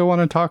like, "Oh, I want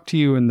to talk to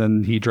you," and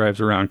then he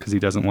drives around because he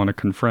doesn't want to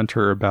confront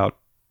her about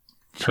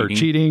her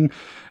cheating.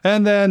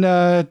 And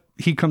then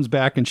he comes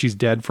back and she's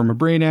dead from a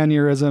brain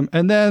aneurysm.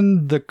 And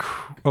then the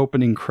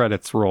opening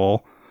credits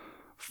roll.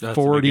 That's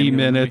the 40 beginning of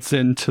the minutes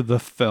into the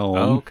film.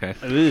 Oh, okay.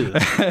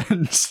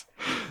 And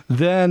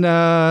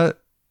then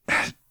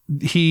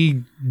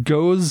he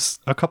goes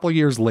a couple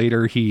years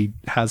later. He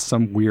has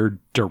some weird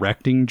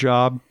directing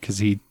job because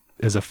he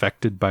is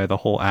affected by the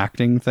whole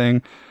acting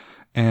thing.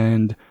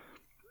 And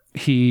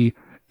he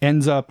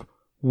ends up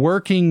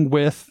working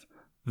with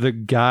the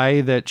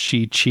guy that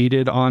she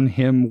cheated on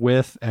him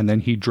with, and then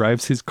he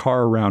drives his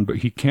car around, but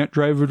he can't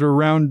drive it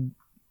around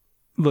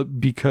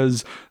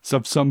because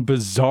of some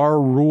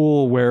bizarre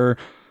rule where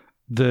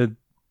the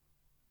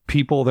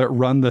people that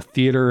run the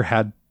theater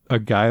had a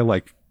guy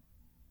like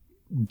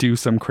do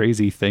some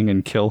crazy thing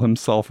and kill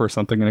himself or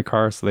something in a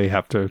car, so they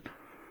have to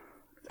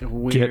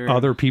get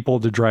other people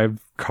to drive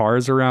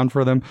cars around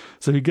for them.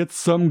 So he gets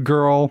some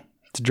girl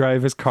to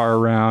drive his car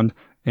around,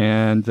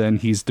 and then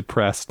he's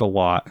depressed a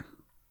lot.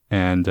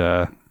 And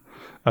a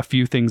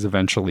few things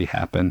eventually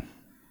happen.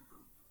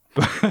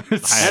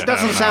 That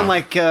doesn't sound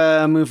like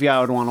a movie I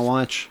would want to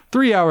watch.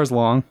 3 hours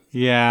long.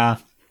 Yeah.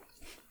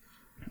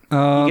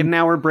 You get an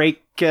hour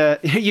break.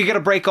 You get a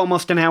break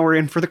almost an hour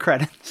in for the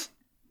credits.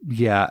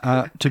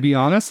 Yeah. To be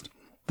honest,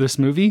 this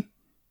movie,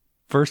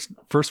 first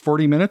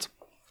 40 minutes,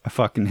 I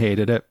fucking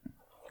hated it.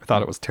 I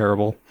thought it was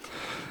terrible.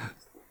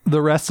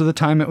 The rest of the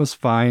time it was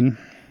fine,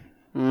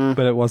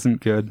 but it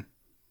wasn't good.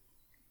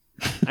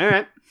 All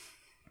right.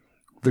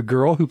 The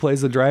girl who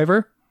plays the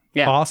driver,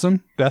 Yeah.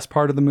 awesome. Best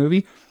part of the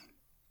movie.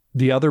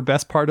 The other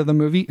best part of the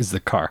movie is the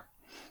car.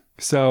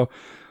 So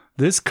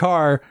this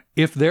car,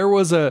 if there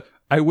was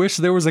I wish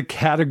there was a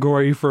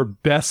category for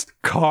best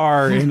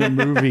car in a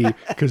movie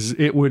because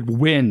it would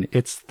win.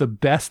 It's the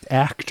best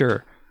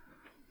actor.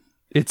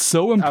 It's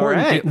so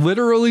important. right. It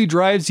literally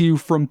drives you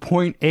from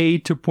point A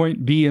to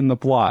point B in the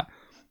plot.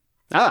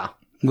 Ah,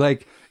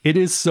 Like, it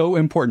is so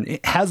important.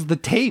 It has the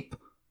tape.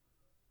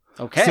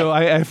 okay. So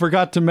I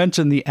forgot to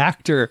mention the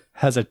actor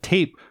has a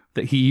tape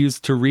that he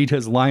used to read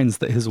his lines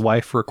that his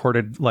wife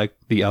recorded, like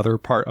the other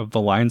part of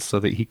the lines so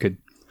that he could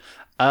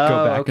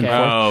go back and forth.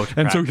 Oh,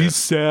 And so he's practice.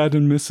 sad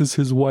and misses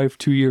his wife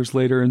 2 years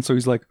later. And so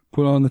he's like,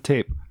 put on the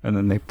tape. And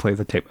then they play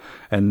the tape.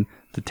 And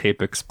the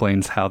tape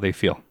explains how they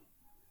feel.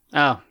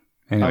 Oh,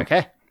 Anyway,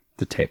 okay.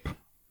 the tape.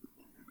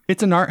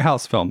 It's an art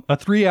house film, a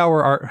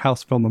 3-hour art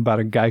house film about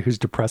a guy who's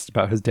depressed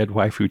about his dead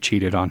wife who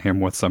cheated on him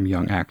with some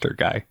young actor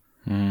guy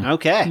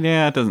Okay.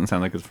 Yeah, it doesn't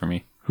sound like it's for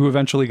me. who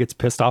eventually gets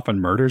pissed off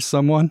and murders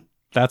someone.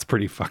 That's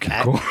pretty fucking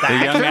cool.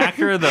 The young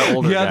actor or the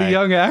older Yeah, guy? the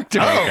young actor.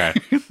 Oh, okay.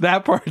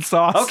 That part's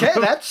awesome. Okay,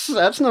 that's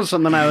not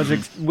something I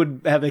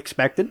would have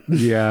expected.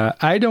 Yeah,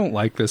 I don't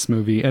like this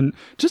movie. And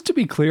just to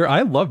be clear,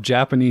 I love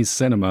Japanese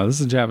cinema. This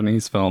is a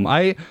Japanese film.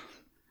 I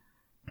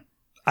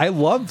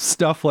love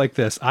stuff like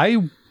this.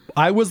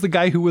 I was the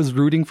guy who was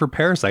rooting for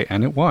Parasite,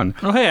 and it won.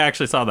 Oh, hey, I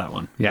actually saw that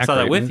one. Yeah, I saw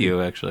that great with movie.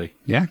 you, actually.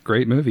 Yeah,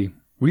 great movie.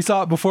 We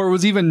saw it before it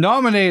was even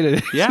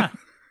nominated. Yeah.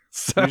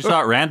 So, We just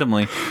saw it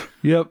randomly.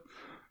 yep.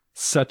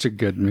 Such a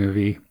good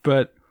movie.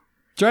 But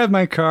Drive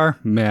My Car,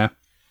 meh.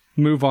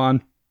 Move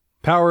on.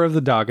 Power of the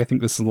Dog. I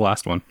think this is the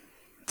last one.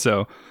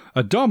 So,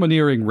 a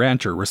domineering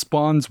rancher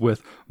responds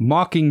with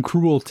mocking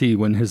cruelty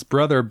when his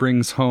brother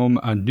brings home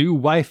a new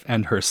wife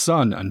and her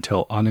son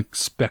until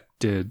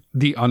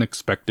the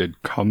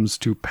unexpected comes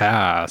to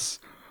pass.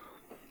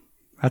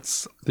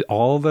 That's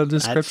all the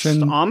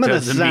description. That's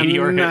ominous. Does the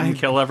meteor hit and And,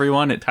 kill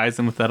everyone? It ties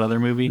in with that other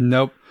movie.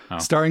 Nope. Oh.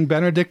 Starring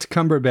Benedict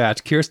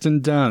Cumberbatch, Kirsten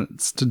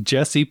Dunst,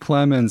 Jesse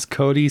Plemons,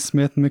 Cody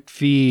Smith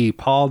McPhee,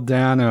 Paul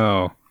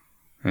Dano.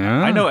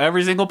 Yeah. I know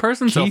every single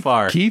person so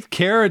far. Keith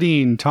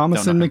Carradine,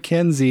 Thomason know him.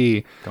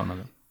 McKenzie. Don't know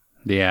them.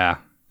 Yeah.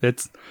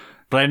 It's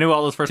But I knew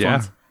all those first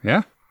ones.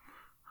 Yeah.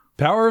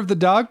 Power of the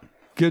Dog,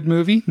 good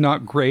movie.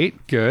 Not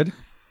great, good.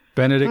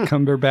 Benedict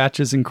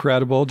Cumberbatch is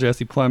incredible.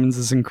 Jesse Plemons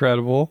is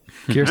incredible.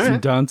 Kirsten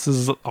Dunst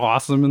is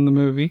awesome in the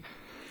movie.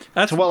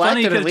 That's well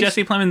funny acted, at because least.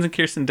 Jesse Plemons and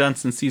Kirsten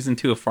Dunst in season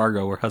 2 of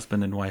Fargo were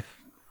husband and wife.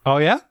 Oh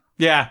yeah,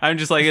 Yeah, I'm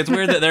just like, it's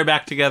weird that they're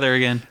back together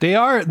again. they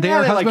are. They Yeah,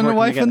 are they like husband and working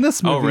wife in together.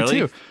 this movie Oh, really?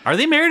 too. Are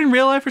they married in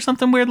real life or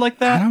something weird like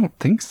I that? don't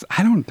think so.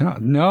 I don't know.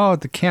 No,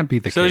 that can't be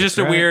the So case. it's just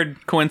a right?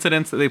 weird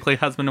coincidence that they play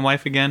husband and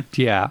wife again?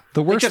 Yeah.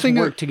 The they worst just thing.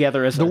 work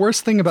together as The a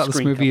worst thing about this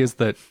screen movie couple. is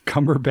that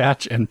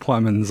Cumberbatch and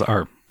Plemons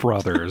are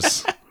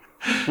brothers.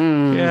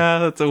 Yeah,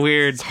 that's a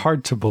weird, It's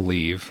hard to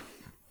believe.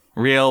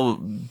 real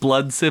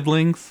blood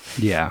siblings.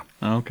 Yeah.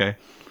 Okay.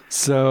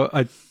 So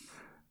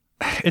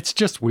it's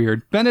just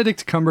weird.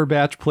 Benedict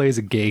Cumberbatch plays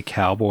a gay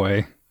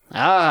cowboy.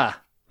 Ah.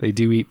 They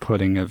do eat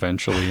pudding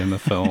eventually in the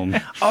film.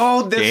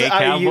 Oh, this Gay you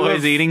cowboys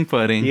have, eating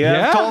pudding. you have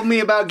Yeah. told me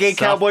about gay South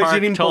cowboys Park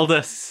eating told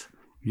us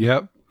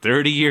Yep.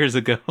 30 years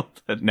ago.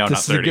 No, not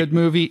This is a 30. good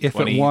movie. If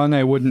 20. it won,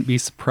 I wouldn't be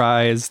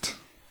surprised.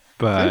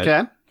 But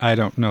Okay. I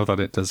don't know that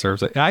it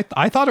deserves it. I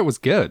thought it was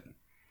good,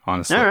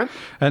 honestly. All right.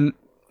 And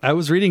I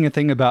was reading a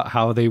thing about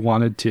how they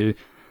wanted to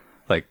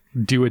like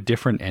do a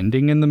different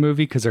ending in the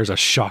movie because there's a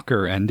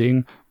shocker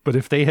ending. But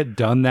if they had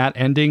done that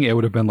ending, it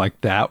would have been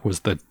like, that was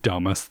the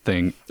dumbest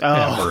thing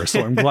ever.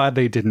 So I'm glad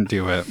they didn't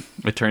do it.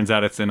 It turns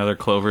out it's another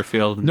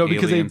Cloverfield. No,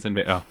 because aliens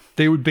they-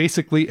 They would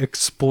basically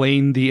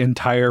explain the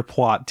entire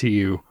plot to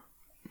you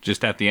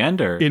just at the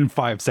end, or in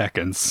 5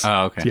 seconds.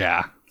 Oh, okay.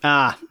 Yeah.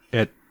 Ah.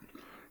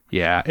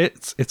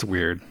 It's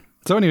weird.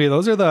 So anyway,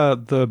 those are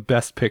the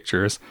best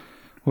pictures.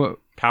 Well,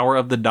 Power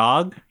of the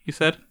Dog. You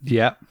said?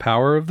 yeah,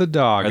 Power of the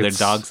Dog. Are there It's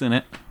dogs in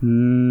it?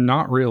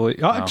 Not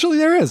really. Oh, actually,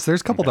 there is.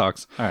 There's a couple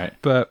dogs. All right.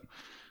 But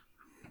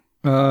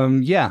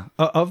yeah,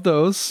 of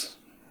those,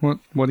 what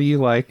do you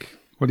like?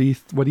 What do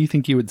you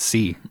think you would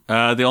see?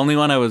 The only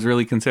one I was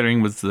really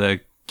considering was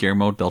the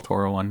Guillermo del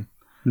Toro one.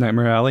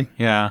 Nightmare Alley.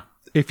 Yeah.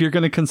 If you're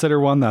going to consider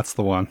one, that's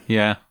the one.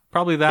 Yeah.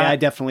 Probably Yeah, I that.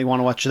 definitely want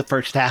to watch the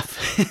first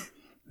half.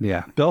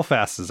 Yeah,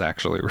 Belfast is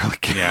actually really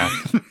good. Yeah.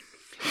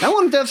 That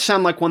one does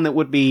sound like one that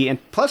would be, and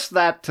plus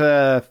that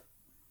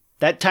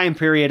that time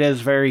period is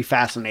very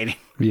fascinating.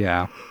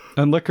 Yeah.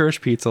 And Licorice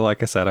Pizza,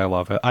 like I said, I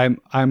love it.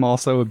 I'm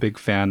also a big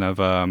fan of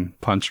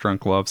Punch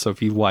Drunk Love. So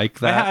if you like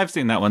that, I've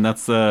seen that one.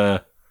 That's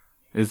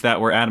is that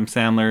where Adam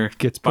Sandler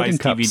Gets buys pudding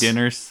TV cups.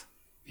 dinners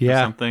or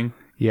yeah, something?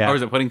 yeah, Or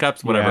is it pudding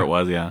cups? Whatever Yeah. it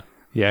was, yeah.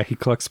 yeah, he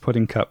collects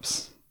pudding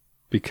cups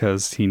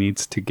because he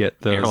needs to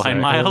get those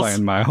Airline miles?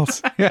 Airline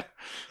miles. Yeah,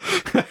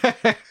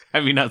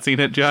 Have you not seen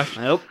it, Josh?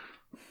 Nope.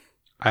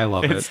 I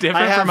love It's it.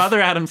 different I from have-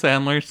 other Adam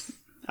Sandlers.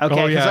 Okay,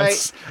 Oh, yeah,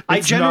 'cause I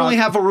it's generally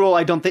not- have a rule.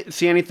 I don't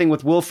see anything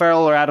with Will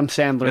Ferrell or Adam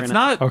Sandler It's in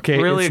not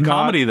Okay, really it's a not-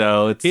 comedy,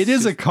 though. It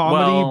is a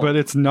comedy, but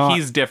it's not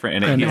He's different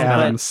in it. an He's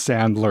Adam not.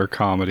 Sandler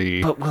comedy.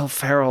 it. But Will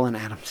Ferrell and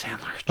Adam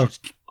Sandler are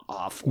just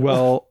awful.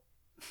 Well,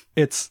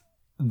 it's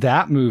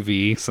that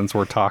movie, since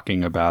we're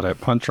talking about it,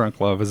 Punch Drunk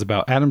Love, is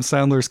about Adam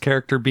Sandler's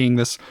character being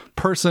this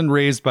person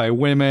raised by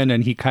women,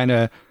 and he kind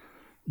of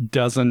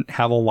doesn't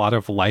have a lot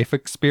of life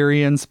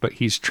experience, but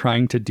he's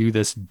trying to do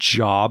this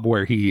job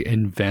where he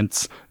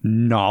invents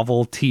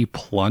novelty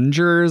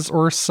plungers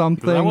or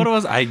something. Is that what it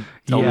was? I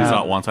only Yeah.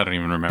 saw it once. I don't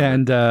even remember.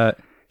 And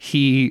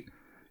he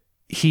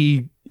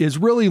is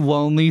really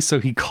lonely, so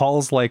he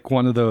calls like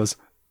one of those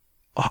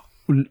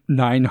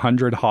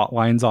 900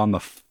 hotlines on the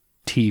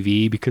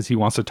TV because he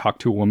wants to talk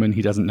to a woman.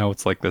 He doesn't know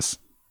it's like this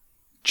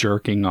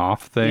jerking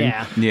off thing.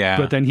 yeah. yeah.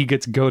 But then he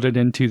gets goaded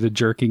into the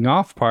jerking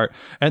off part,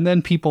 and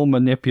then people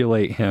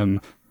manipulate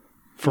him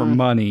for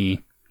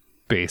money,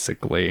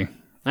 basically,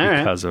 All right.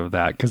 because of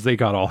that, because they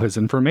got all his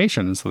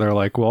information. So they're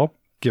like, well,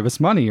 give us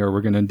money or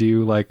we're going to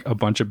do like a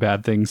bunch of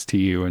bad things to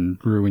you and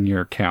ruin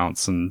your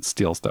accounts and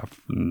steal stuff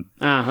and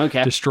Ah,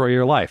 okay. destroy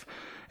your life.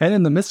 And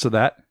in the midst of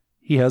that,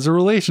 he has a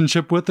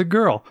relationship with a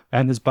girl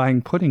and is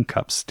buying pudding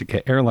cups to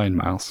get airline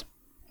miles.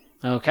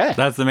 Okay.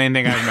 That's the main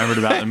thing I remembered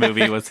about the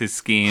movie was his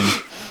scheme.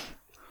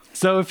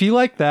 So if you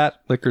like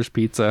that, Licorice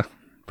Pizza,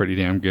 pretty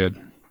damn good.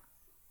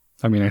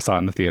 I mean, I saw it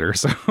in the theater,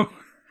 so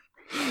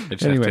I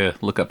just Anyway. have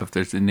to look up if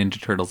there's a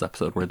Ninja Turtles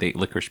episode where they eat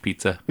licorice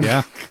pizza.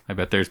 yeah. I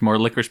bet there's more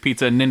licorice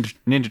pizza and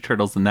Ninja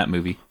Turtles than that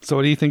movie. So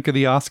what do you think of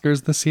the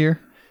Oscars this year?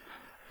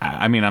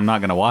 I mean, I'm not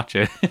going to watch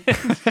it.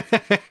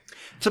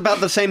 It's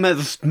about the same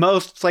as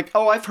most. It's like,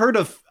 oh, I've heard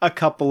of a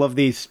couple of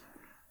these.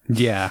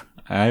 Yeah.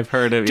 I've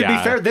heard of. To be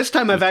fair, this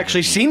time I've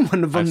actually seen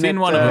one of them. I've seen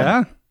one of them.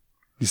 Yeah.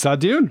 You saw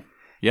Dune?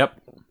 Yep.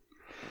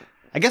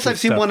 I guess I've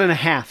seen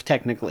 1.5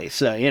 technically,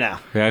 so you know.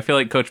 Yeah, I feel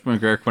like Coach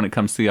McGurk when it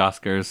comes to the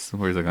Oscars,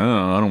 where he's like,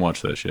 "Oh, I don't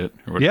watch that shit,"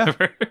 or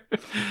whatever.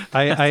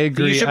 I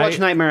agree. You should watch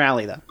Nightmare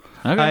Alley though.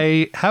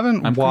 Okay. I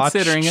haven't I'm watched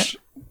considering it.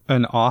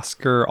 an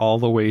Oscar all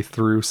the way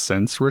through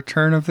since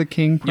Return of the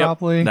King,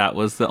 probably. Yep, that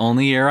was the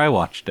only year I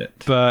watched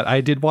it. But I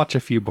did watch a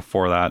few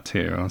before that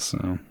too.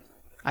 So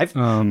I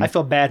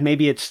feel bad.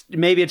 Maybe it's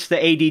the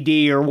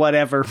ADD or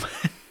whatever.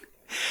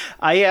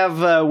 I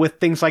have with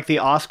things like the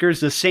Oscars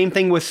the same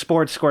thing with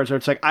sports scores where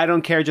it's like I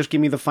don't care, just give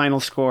me the final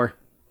score.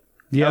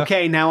 yeah,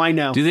 Okay, now I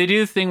know. Do they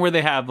do the thing where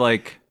they have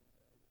like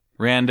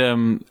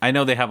random? I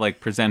know they have like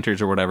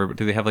presenters or whatever, but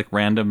do they have like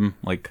random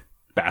like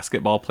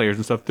basketball players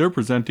and stuff? They're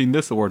presenting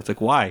this award. It's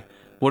like, why?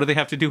 What do they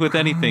have to do with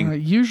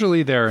anything?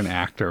 usually they're an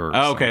actor. Or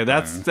Oh, okay,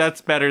 something. that's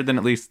better than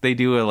at least they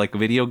do a like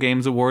video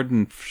games award,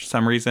 and for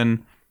some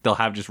reason they'll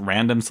have just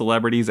random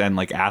celebrities and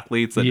like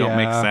athletes that don't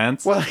make Yeah.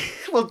 sense.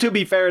 Well, to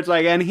be fair, it's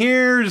like, and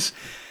here's,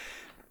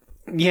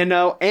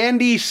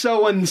 Andy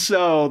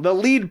so-and-so, the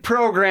lead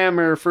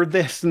programmer for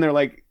this. And they're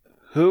like,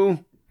 who?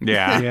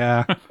 Yeah,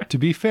 Yeah. To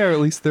be fair, at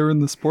least they're in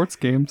the sports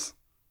games.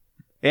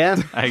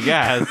 Yeah. I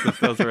guess if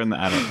those are in the.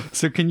 I don't know.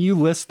 So can you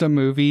list a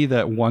movie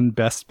that won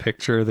Best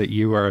Picture that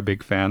you are a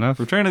big fan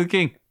of? Return of the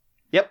King.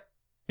 Yep.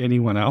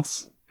 Anyone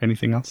else?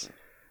 Anything else?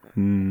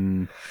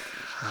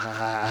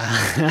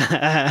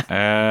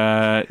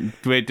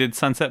 Wait, did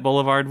Sunset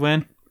Boulevard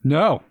win?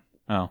 No.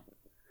 Oh,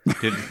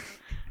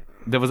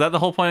 was that the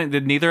whole point?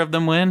 Did neither of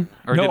them win,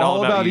 or No, did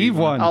All About Eve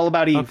won. All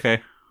About Eve.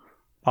 Okay,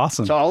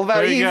 Awesome. It's all about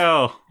there you Eve.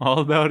 go. All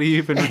About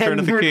Eve and Return And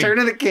of the King. Return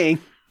of the King.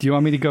 Do you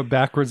want me to go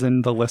backwards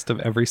in the list of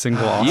every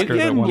single You Oscar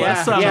that can won?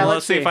 guess some. Yeah, Let's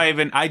let's see if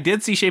see. I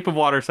did see Shape of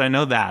Water, so I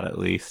know that at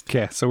least.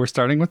 Okay, so we're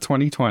starting with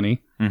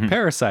 2020.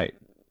 Parasite.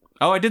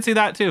 Oh, I did see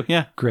that too.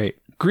 Yeah, Great.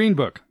 Green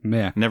Book.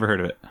 Meh. never heard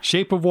of it.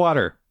 Shape of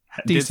Water.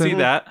 Did see Decent.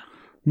 that.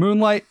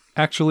 Moonlight.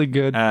 Actually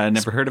good.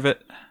 Never heard of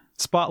it.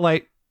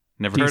 Spotlight.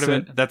 Never heard of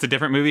Decent. it. That's a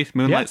different movie.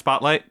 Moonlight Yeah.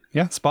 Spotlight.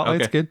 Yeah,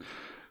 Spotlight's Okay. good.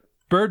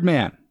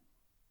 Birdman.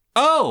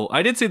 Oh,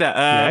 I did see that.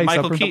 Yeah, he's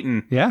Michael up for-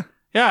 Keaton. Yeah,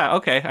 Yeah,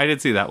 okay, I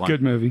did see that one.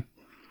 good movie.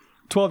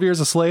 12 Years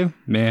a Slave.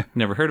 Meh.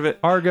 Never heard of it.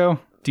 Argo.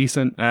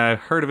 Decent.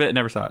 Heard of it.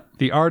 Never saw it.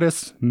 The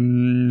Artist.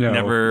 No.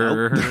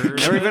 Never heard.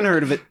 Never even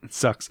heard of it.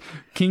 Sucks.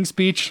 King's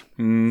Speech.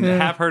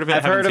 Have heard of it.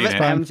 I've heard of seen it,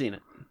 but I haven't seen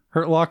it.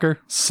 Hurt Locker.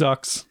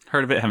 Sucks.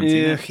 Heard of it. Haven't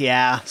seen it. Ugh,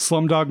 yeah.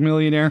 Slumdog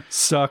Millionaire.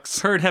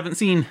 Sucks. Heard. Haven't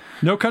seen.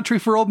 No Country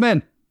for Old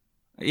Men.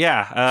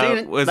 Yeah. Seen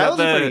it. Was That that was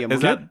a pretty the? good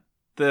Is movie. that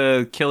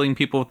the killing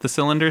people with the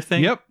cylinder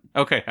thing? Yep.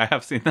 Okay, I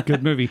have seen that.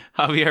 Good movie.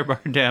 Javier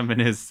Bardem and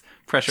his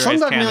pressurized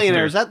Slumdog canister.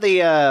 Millionaire. Is that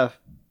the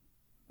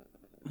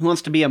Who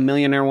Wants to Be a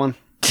Millionaire one?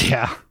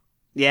 Yeah.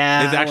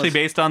 Yeah. It's that actually was-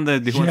 based on the.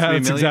 Who Wants Yeah, to Be a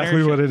that's exactly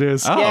Millionaire? what it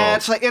is. Oh. Yeah,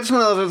 it's like it's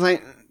one of those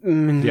like.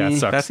 Yeah, it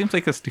sucks. That seems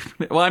like a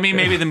stupid. Well, I mean,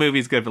 maybe the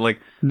movie's good, but like,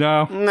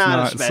 No, it's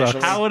Not It sucks.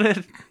 especially. how would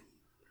it?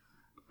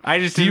 I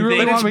just Do you didn't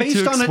really think. want me it's to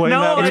based on a- explain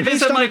No, that? I It's just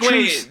based am on a like, true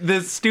wait,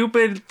 the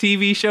stupid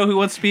TV show Who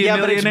Wants to Be a Yeah,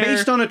 but it's Millionaire?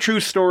 based on a true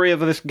story of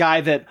this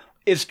guy that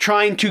is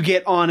trying to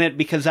get on it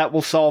because that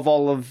will solve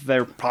all of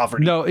their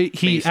poverty. No, he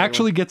basically.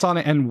 actually gets on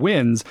it and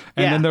wins.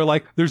 And Yeah. then they're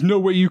like, there's no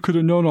way you could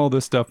have known all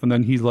this stuff. And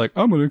then he's like,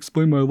 I'm going to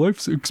explain my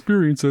life's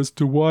experience as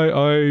to why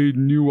I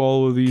knew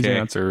all of these Okay.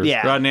 answers.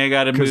 Yeah. Rodney, I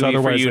got a 'Cause movie for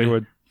otherwise you they to,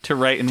 would to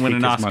write and win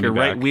take an his money Oscar.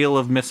 Write back. Wheel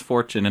of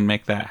Misfortune and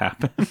make that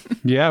happen.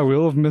 Yeah,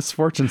 Wheel of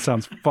Misfortune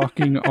sounds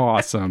fucking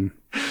awesome.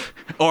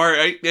 Or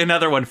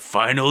another one,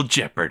 Final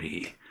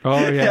Jeopardy.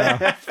 Oh,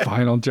 yeah.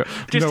 Final joke.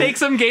 Just take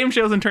some game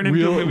shows and turn it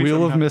into a movie. Wheel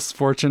of somehow.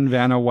 Misfortune,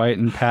 Vanna White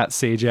and Pat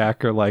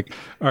Sajak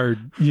are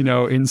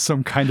in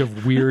some kind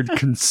of weird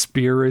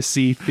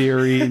conspiracy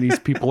theory, and these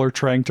people are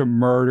trying to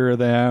murder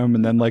them,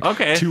 and then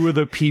Okay. two of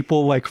the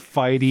people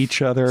fight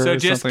each other. So or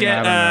just something. I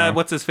get don't know.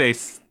 what's his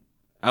face?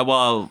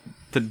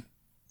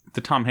 The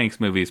Tom Hanks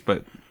movies,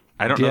 but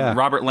I don't Yeah. know.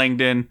 Robert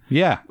Langdon,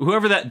 Yeah.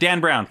 whoever that Dan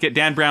Brown. Get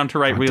Dan Brown to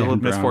write Wheel Dan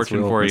of Brown's Misfortune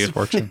Wheel of for you.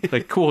 Misfortune.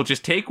 Like, cool.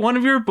 Just take one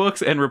of your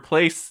books and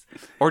replace,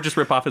 or just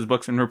rip off his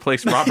books and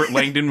replace Robert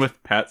Langdon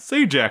with Pat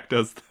Sajak.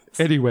 Does this.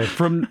 Anyway,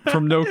 from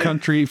No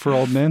Country for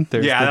Old Men,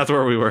 there's Yeah, that's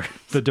where we were.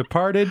 the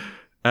Departed.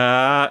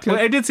 Well,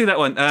 I did see that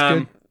one.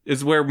 good.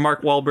 Is where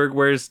Mark Wahlberg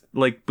wears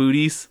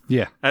booties,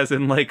 Yeah. as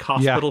in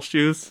hospital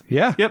shoes.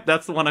 Yeah. Yep,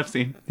 that's the one I've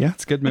seen. Yeah,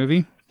 it's a good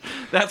movie.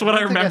 That's what I I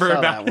think remember saw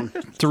about. that one.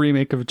 It's a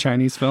remake of a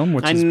Chinese film,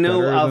 which I is know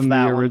better of than that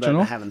the one, but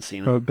original. I haven't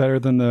seen it. Better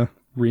than the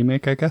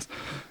remake, I guess.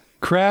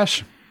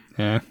 Crash.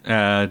 Yeah.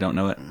 Don't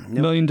know it. Nope.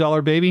 $1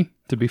 Million Baby.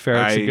 To be fair,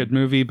 it's a I- good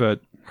movie,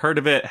 but Heard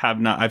of it? Have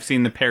not. I've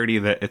seen the parody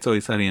that It's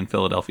Always Sunny in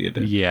Philadelphia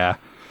did. yeah.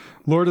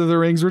 Lord of the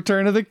Rings,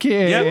 Return of the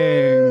King. Yep.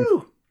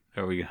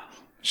 There we go.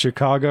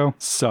 Chicago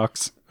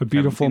sucks. A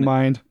Beautiful seen it.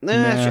 Mind. Nah,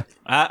 Nah.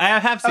 I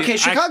have seen. Okay,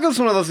 Chicago's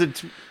one of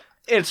those.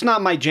 It's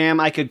not my jam.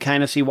 I could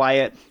kind of see why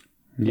it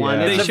one.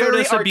 Yeah. It's They a showed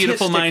very us A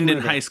Beautiful artistic Mind in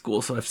movie. high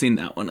school, so I've seen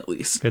that one at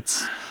least.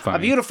 It's A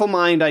fine. Beautiful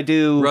Mind, I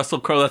do. Russell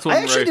Crowe, that's one I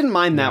actually where, didn't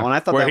mind that one. I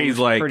thought where that he's was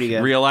like pretty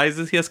good.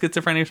 realizes he has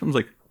schizophrenia. Someone's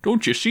like,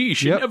 "Don't you see?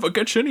 She Yep. never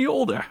gets any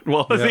older."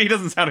 Well, Yep. he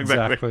doesn't sound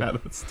exactly, Exactly. like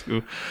that. That's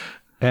too.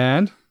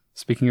 And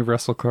speaking of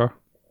Russell Crowe,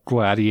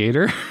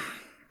 Gladiator.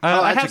 I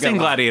that's a have good seen one.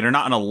 Gladiator,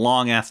 not in a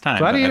long ass time.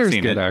 but I've Gladiator's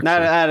seen good, it. actually.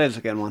 That is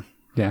a good one.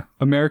 Yeah.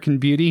 American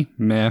Beauty.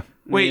 Meh.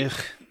 Wait,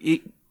 Ugh.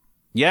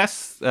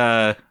 yes.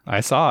 I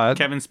saw it.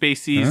 Kevin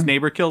Spacey's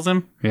neighbor kills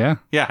him. Yeah.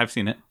 Yeah, I've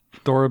seen it.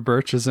 Thora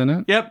Birch is in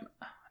it. Yep,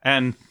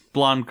 and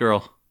blonde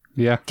girl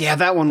Yeah. Yeah,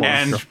 that one was.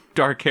 and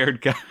dark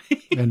haired guy.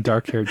 And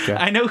dark haired guy.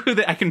 I know who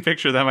I can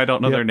picture them. I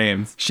don't know Yep. their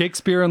names.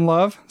 Shakespeare in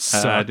Love.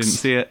 Sucks. I didn't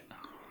see it.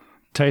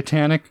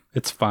 Titanic.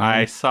 It's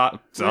fine. I saw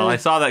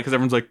that because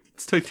everyone's like,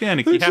 "It's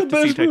Titanic. You It's have the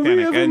to see best movie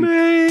Titanic." ever And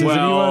made. Does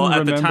well, anyone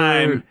at the remember-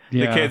 time,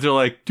 Yeah. the kids are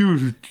like,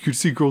 "Dude, you can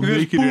see girls There's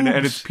naked in it,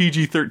 and boobs. it's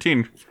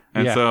PG-13."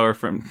 And Yeah. so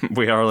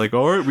we are like,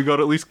 "All right, we got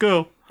to at least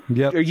go."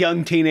 Yep. They're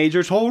young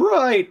teenagers. All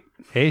right.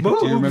 Hey, do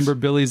Boobs. you remember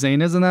Billy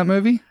Zane is in that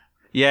movie?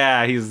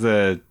 Yeah, he's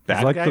the bad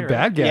He's like guy. the right?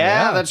 bad guy.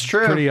 Yeah, that's it's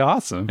true. Pretty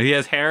awesome. He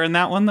has hair in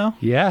that one though.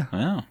 Yeah.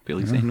 Wow,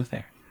 Billy Zane with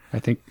hair. I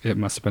think it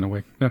must have been a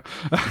wig. No.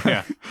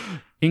 Yeah,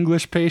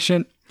 English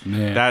Patient.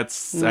 Nah.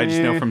 that's I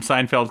just know from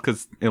Seinfeld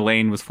because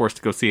Elaine was forced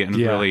to go see it and was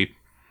Yeah. really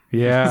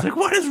Yeah. like,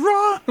 "What is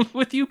wrong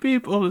with you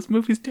people? This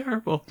movie's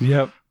terrible."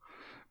 Yep.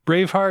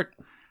 Braveheart.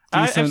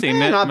 I've Decent.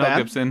 seen Eh, it. not Mel bad.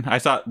 Gibson. I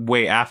saw it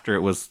way after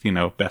it was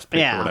best pick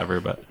Yeah. or whatever,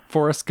 but.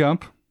 Forrest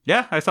Gump.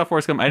 Yeah, I saw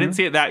Forrest Gump. I didn't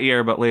see it that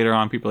year, but later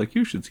on, people were like,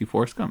 "You should see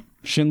Forrest Gump."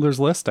 Schindler's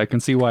List. I can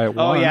see why it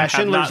won. Oh, yeah. Have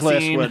Schindler's not List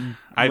seen- would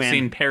I've win.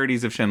 seen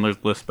parodies of Schindler's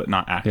List, but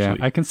not actually. Yeah,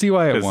 I can see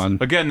why it 'Cause, won.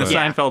 Again, the but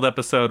Seinfeld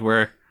episode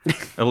where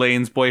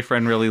Elaine's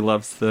boyfriend really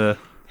loves the.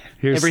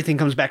 Here's, Everything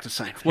comes back to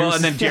Seinfeld. Well,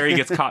 and then Jerry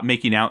gets caught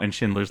making out in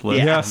Schindler's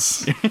List.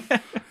 Yes.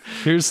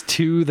 Here's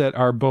two that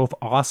are both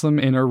awesome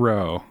in a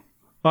row.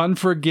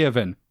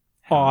 Unforgiven.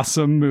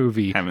 Awesome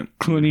movie. Haven't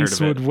Clint heard of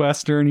Eastwood it.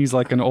 Western. He's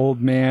like an old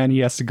man. He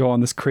has to go on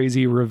this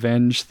crazy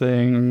revenge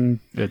thing.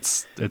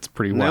 It's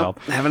pretty wild.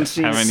 Nope, haven't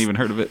seen. Haven't even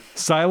heard of it.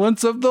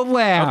 Silence of the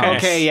Lambs.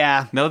 Okay,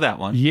 yeah, Know that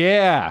one.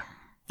 Yeah.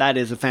 that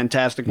is a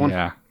fantastic one.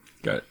 Yeah.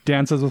 Got it.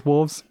 Dances with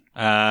Wolves.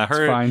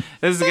 Heard. fine.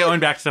 This is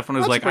going back to stuff when I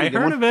was That's like, a pretty I good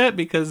heard one. of it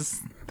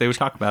because they would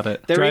talk about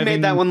it. They Driving-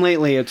 remade that one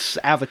lately. It's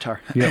Avatar.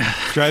 Yeah.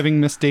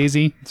 Driving Miss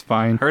Daisy. It's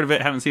fine. Heard of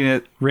it, haven't seen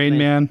it. Rain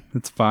Man.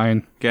 It's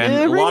fine. Again,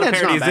 Yeah, a lot of Rain Man's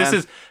not parodies. This bad.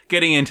 is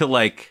getting into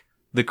like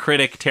the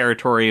critic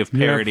territory of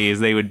parodies.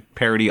 They would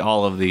parody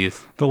all of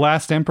these. The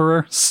Last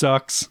Emperor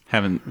sucks.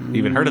 Haven't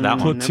even heard of that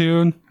one.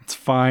 Platoon. It's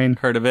fine.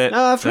 Heard of it?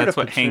 I've heard That's of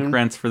what Hank Platoon.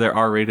 rents for their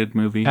R-rated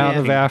movie. Out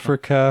of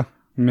Africa.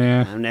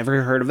 Meh. I've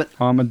never heard of it.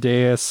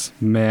 Amadeus.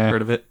 Meh.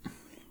 Heard of it?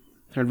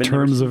 Heard of it.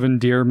 Terms of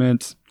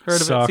Endearment.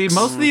 Heard of sucks. it? See,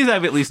 most of these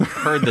I've at least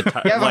heard the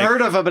title. I haven't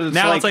heard of it, but it's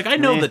now like, it's like I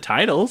know meh. the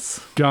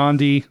titles.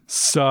 Gandhi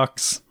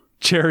sucks.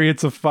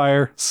 Chariots of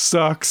Fire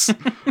sucks.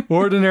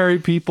 Ordinary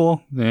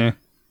People. Eh.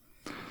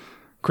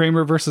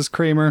 Kramer versus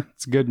Kramer.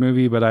 It's a good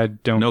movie, but I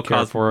don't No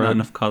care for not it.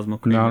 enough Cosmo No,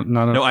 Kramer.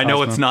 not enough No, I know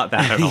Cosmo. it's not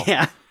that at all.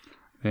 Yeah.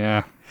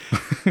 Yeah.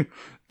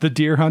 The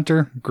Deer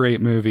Hunter. Great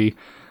movie.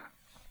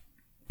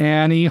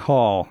 Annie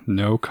Hall.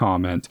 No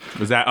comment.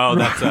 Was that? Oh,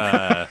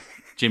 that's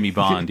Jimmy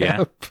Bond.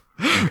 Yeah.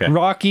 Okay.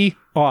 Rocky.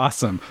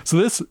 Awesome.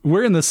 So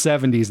we're in the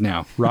 70s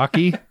now.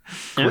 Rocky.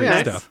 Great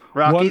Okay. stuff.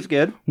 Rocky's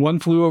good. One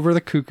Flew Over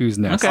the Cuckoo's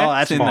Nest. Okay. Oh,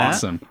 that's seen that.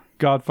 awesome.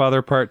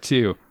 Godfather Part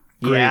 2.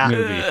 Great Yeah.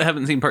 movie. I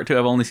haven't seen part 2.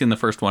 I've only seen the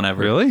first one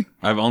ever. Really?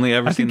 I've only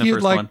ever I seen think the you'd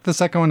first like one. the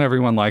second one.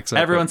 Everyone likes it.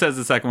 Everyone but says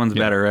the second one's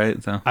better,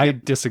 right? So I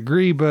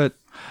disagree, but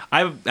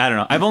I don't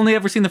know. I've only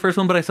ever seen the first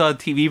one, but I saw a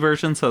TV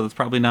version, so that's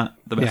probably not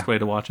the best Yeah. way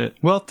to watch it.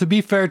 well, to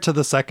be fair to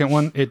the second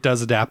one, it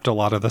does adapt a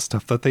lot of the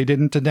stuff that they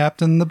didn't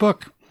adapt in the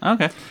book.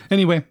 Okay.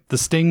 Anyway, The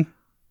Sting,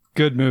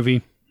 good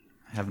movie.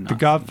 I have not. The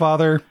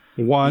Godfather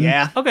 1,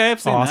 Yeah. Okay, I've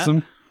seen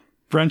awesome.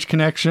 French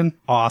Connection,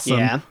 awesome.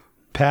 Yeah.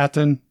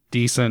 Patton,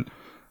 decent.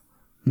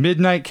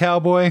 Midnight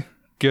Cowboy,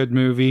 good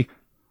movie.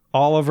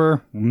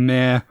 Oliver,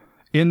 meh.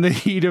 In the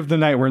Heat of the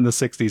Night, we're in the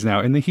 60s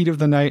now. In the Heat of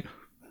the Night,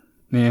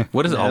 meh. that.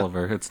 What is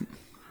Oliver?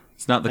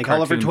 It's not the Like cartoon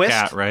Oliver Twist?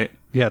 cat, right?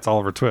 Yeah, it's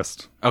Oliver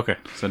Twist. Okay,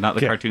 so not the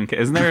Okay. cartoon cat.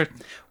 Isn't there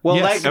Well,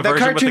 Yes. like, a the version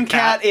with cartoon the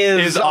cat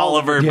is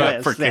Oliver,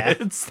 Yeah. but for yeah.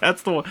 kids?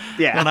 That's the one,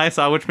 Yeah. one I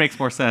saw, which makes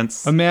more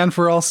sense. A Man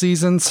for All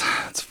Seasons,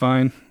 it's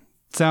fine.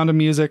 Sound of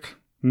Music,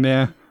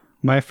 meh.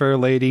 My Fair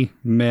Lady,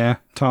 meh.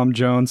 Tom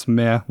Jones,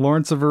 meh.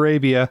 Lawrence of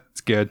Arabia,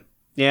 it's good.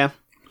 Yeah.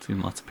 I've seen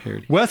lots of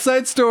parodies. West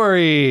Side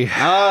Story.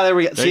 Oh, there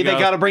we go. See, you they go.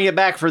 got to bring it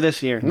back for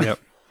this year. Yep.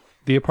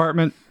 The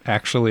Apartment,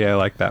 actually, I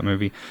like that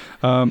movie.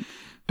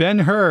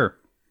 Ben-Hur,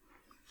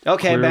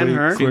 Okay, Clearly-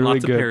 Ben-Hur. Seen Clearly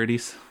lots good. of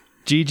parodies.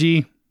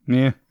 Gigi,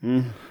 yeah.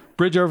 Mm.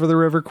 Bridge Over the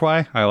River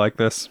Kwai, I like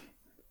this.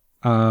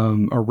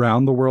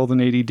 Around the World in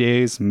 80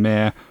 Days,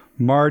 meh.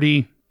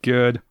 Marty,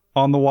 good.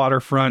 On the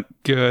Waterfront,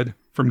 good.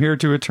 From Here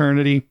to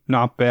Eternity,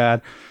 not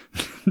bad.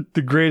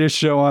 The Greatest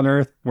Show on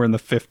Earth, we're in the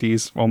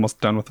 50s, almost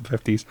done with the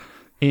 50s.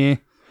 Eh.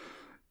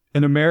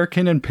 An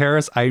American in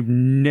Paris, I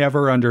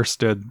never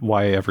understood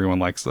why everyone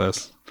likes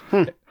this.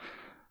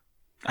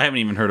 I haven't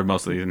even heard of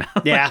most of these now.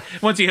 Yeah.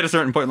 Like, once you hit a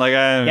certain point, like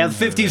Yeah,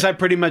 the 50s, I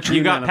pretty much you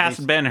knew got none of past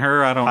these.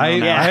 Ben-Hur. I don't know.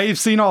 now. I've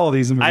seen all of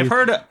these movies. I've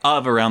heard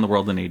of Around the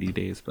World in 80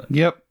 Days, but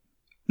Yep.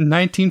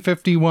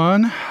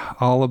 1951,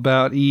 All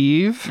About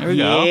Eve. there we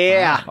go.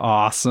 Yeah.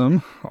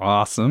 Awesome.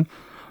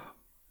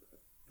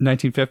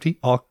 1950,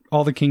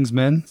 All the King's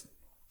Men.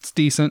 It's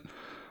decent.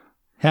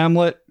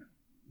 Hamlet,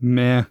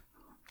 meh.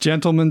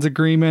 Gentleman's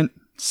Agreement,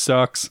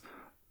 sucks.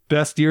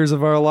 Best Years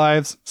of Our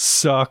Lives,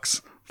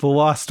 sucks. The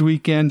Lost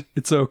Weekend,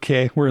 it's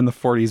okay. We're in the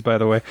 40s, by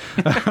the way.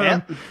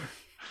 Yeah.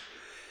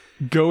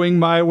 Going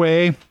My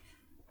Way,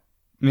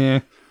 meh.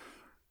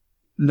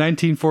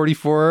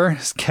 1944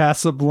 is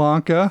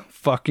Casablanca,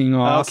 fucking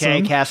awesome.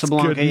 Okay,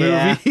 Casablanca, Good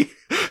yeah. movie.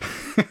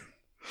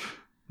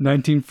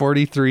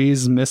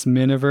 1943's Miss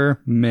Miniver,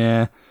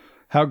 meh.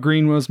 How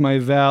Green Was My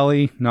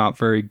Valley, not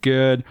very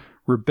good.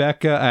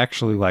 Rebecca, I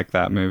actually like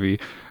that movie.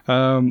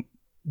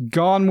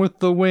 Gone with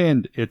the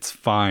Wind, it's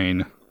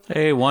fine.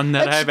 Hey, one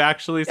that It's- I've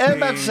actually seen. I was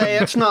about to say,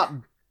 it's not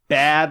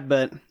bad,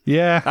 but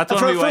Yeah, That's one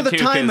for we went the to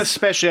time 'cause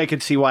especially, I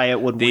could see why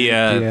it would the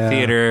win.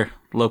 Yeah.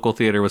 local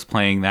theater was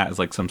playing that as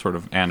like some sort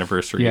of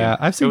anniversary. Yeah,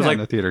 I've seen it was that like in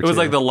the theater, It was too.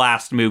 like the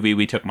last movie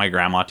we took my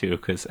grandma to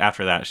because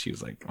after that she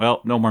was like,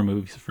 "Well, no more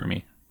movies for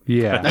me."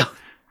 yeah.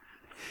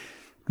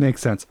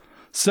 Makes sense.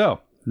 So,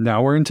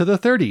 now we're into the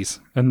 30s,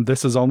 and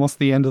this is almost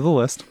the end of the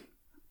list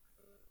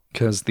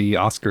because the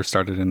Oscars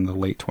started in the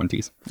late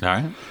 20s. All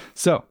right.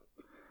 So,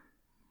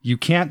 You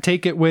Can't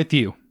Take It With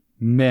You,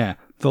 meh.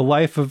 The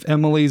Life of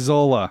Emily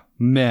Zola,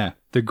 meh.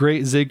 The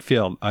Great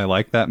Ziegfeld, I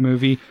like that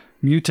movie.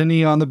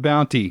 Mutiny on the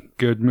Bounty,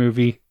 good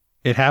movie.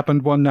 It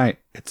Happened One Night,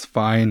 it's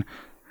fine.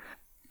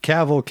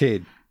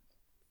 Cavalcade,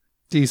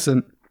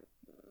 decent.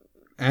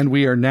 And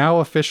we are now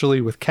officially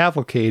with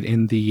Cavalcade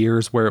in the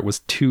years where it was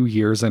 2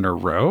 years in a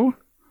row.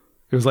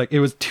 It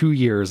was 2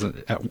 years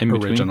between?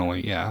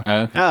 originally, yeah.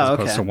 Okay. As Oh,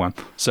 opposed okay. to one.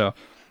 So,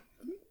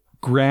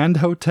 Grand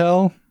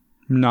Hotel,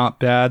 not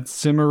bad.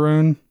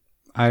 Cimarron,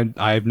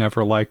 I've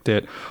never liked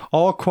it.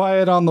 All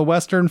Quiet on the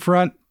Western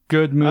Front,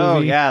 good movie. Oh,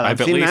 yeah. I've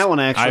at seen least- that one,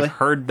 actually. I've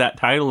heard that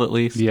title at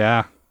least.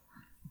 Yeah.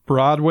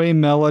 Broadway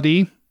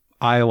Melody,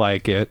 I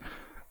like it.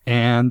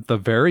 And the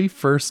very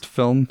first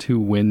film to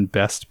win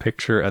Best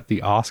Picture at the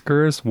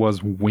Oscars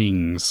was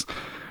Wings.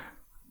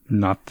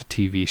 Not the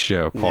TV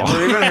show, Paul.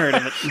 Never even heard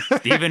of it.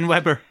 Steven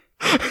Weber.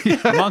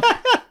 Monk.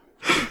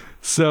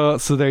 So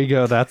there you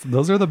go.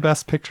 Those are the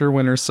Best Picture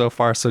winners so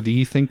far. So do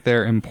you think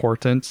they're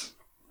important?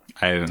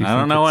 I Do you don't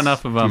think know it's-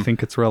 enough of Do you them.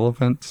 think it's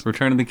relevant?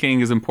 Return of the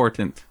King is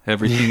important.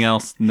 Everything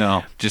else,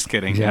 no. Just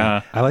kidding.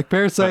 Yeah. I like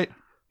Parasite.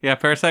 Yeah,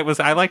 Parasite was.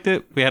 I liked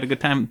it. We had a good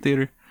time in the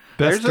theater.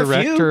 Best There's a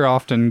few. director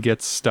often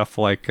gets stuff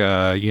like,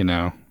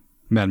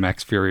 Mad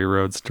Max Fury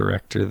Road's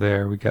director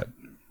there. We got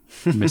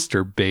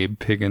Mr. Babe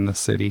Pig in the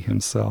City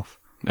himself.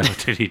 Oh,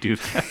 did he do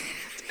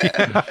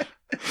that?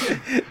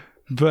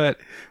 But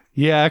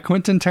yeah,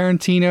 Quentin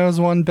Tarantino's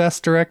won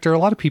Best Director. A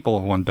lot of people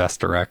have won Best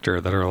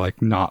Director that are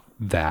like not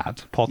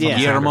that. Paul Yeah.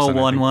 Thomas Guillermo Anderson,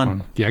 I won think,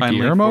 one. Yeah,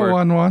 Finally Guillermo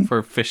won one.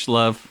 for Fish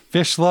Love.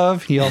 Fish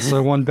Love. He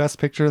also won Best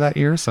Picture that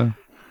year. So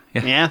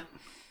Yeah.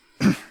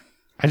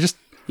 I just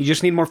You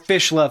just need more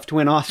fish love to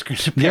win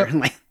Oscars,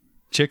 apparently.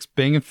 chicks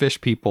banging fish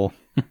people.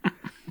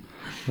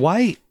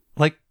 Why?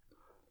 Like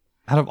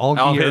out of all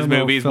All his Guillermo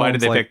movies, why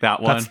did films, they pick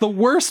that one? That's the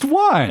worst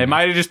one. It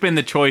might have just been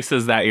the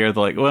choices that year.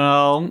 They're like,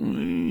 well,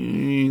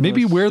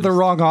 Maybe we're the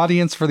wrong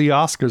audience for the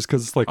Oscars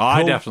because it's like, Oh,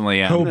 I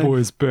definitely am.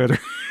 Hellboy's better.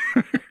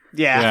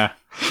 Yeah. Yeah.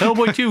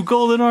 Hellboy 2,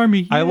 Golden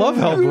Army. I love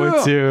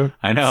Hellboy too.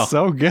 I know.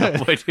 So good.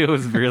 Hellboy 2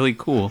 was really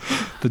cool.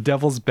 The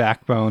Devil's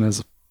Backbone is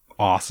an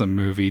awesome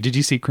movie. Did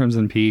you see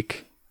Crimson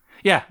Peak?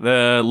 Yeah,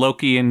 the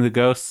Loki and the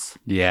ghosts.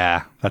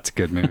 Yeah, that's a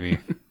good movie.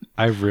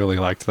 I really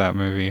liked that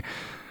movie.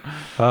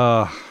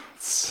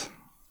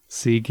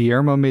 See,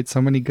 Guillermo made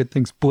so many good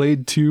things.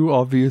 Blade 2,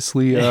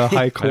 obviously,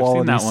 high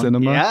quality that one.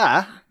 cinema.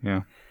 Yeah.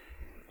 Yeah.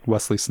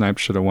 Wesley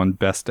Snipes should have won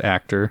Best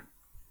Actor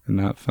in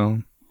that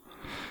film.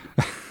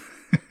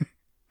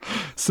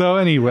 So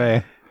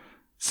anyway,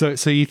 so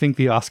you think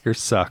the Oscars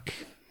suck?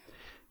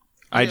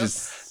 I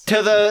just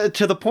To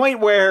the point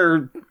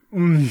where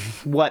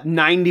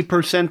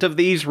 90% of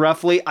these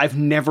roughly I've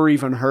never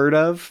even heard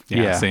of.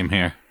 yeah, same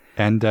here.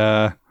 And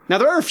Now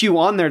there are a few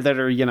on there that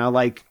are,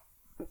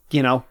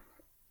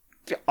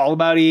 All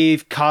About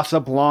Eve,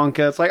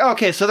 Casablanca. It's like,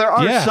 okay, so there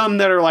are Yeah. some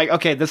that are like,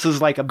 okay, this is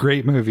like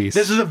great movies.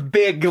 this is a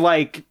big,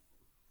 like,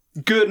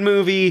 good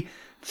movie,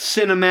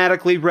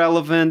 cinematically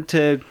relevant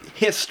to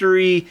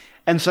history,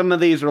 and some of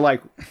these are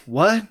like,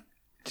 what?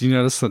 Did you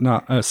notice that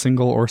not a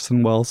single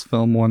Orson Welles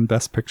film won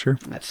Best Picture?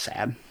 That's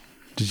sad.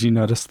 Did you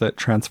notice that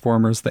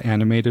Transformers, the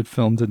animated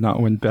film, did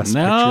not win Best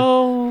Picture?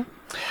 No.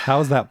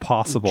 How is that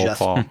possible, Just-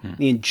 Paul? The How is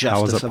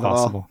injustice it of it all.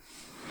 possible?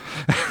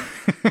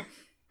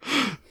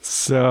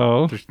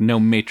 So, There's no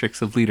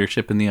matrix of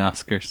leadership in the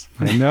Oscars.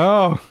 I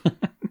know.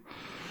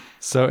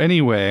 So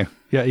anyway,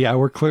 yeah,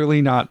 we're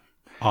clearly not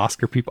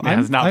Oscar people. Yeah,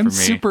 it's not I'm for me.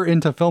 super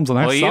into films, and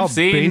I Well, saw you've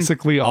seen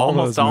basically all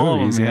almost those all of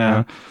movies. them,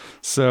 yeah.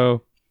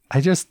 So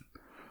I just,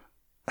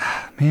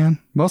 man,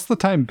 most of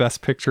the time,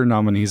 Best Picture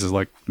nominees is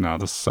like, no,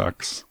 this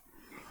sucks.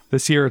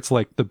 This year, it's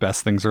like the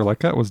best things are like,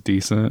 that was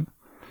decent.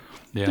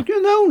 Yeah. Like, yeah,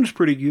 that one's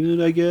pretty good,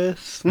 I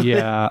guess.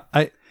 Yeah.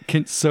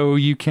 So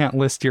you can't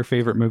list your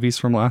favorite movies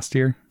from last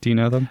year? Do you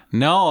know them?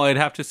 No, I'd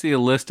have to see a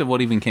list of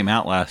what even came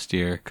out last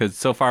year. Because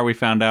so far we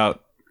found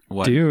out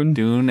what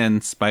Dune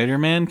and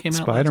Spider-Man came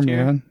out last year.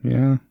 Spider-Man,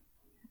 yeah.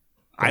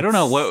 I don't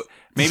know what.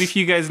 Maybe if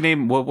you guys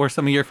name what were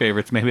some of your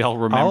favorites, maybe I'll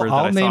remember that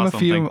I'll I name saw a something.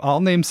 few.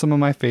 I'll name some of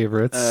my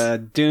favorites.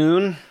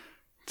 Dune.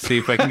 See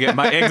if I can get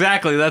my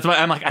exactly. That's why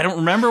I'm like I don't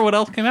remember what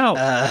else came out.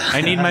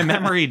 I need my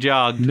memory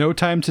jogged. No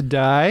Time to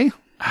Die.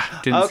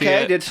 Didn't see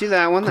Okay, it. did see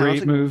that one. That was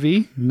Great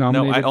movie. No,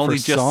 Nominated I only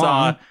for just song.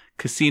 saw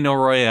Casino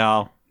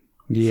Royale.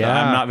 Yeah, So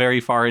I'm not very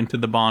far into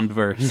the Bond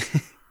verse.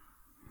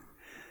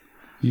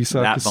 you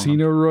saw that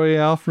Casino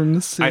Royale from the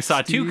 60s. I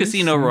saw 2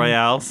 Casino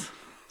Royales.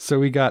 So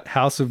we got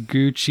House of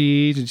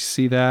Gucci. Did you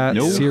see that?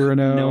 Nope.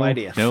 Cyrano. No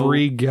idea. No.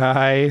 Free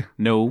Guy.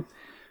 No,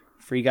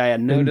 Free Guy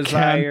had no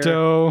desire.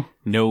 Encanto.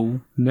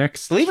 no.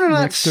 Next. Believe it or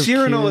not, Next of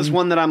Cyrano Kin. is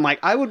one that I'm like,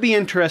 I would be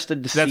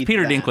interested to see. That's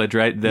Peter that. Dinklage,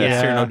 right? The Yeah.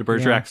 Cyrano de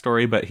Bergerac Yeah.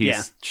 story, but he's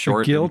Yeah.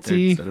 short.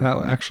 Guilty. and That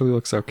actually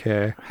looks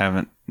okay.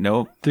 haven't.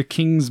 Nope. The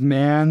King's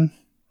Man.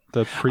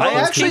 The prequel. I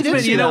actually did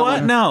But see you know that what?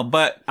 one. No,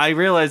 but I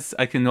realize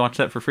I can watch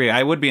that for free.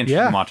 I would be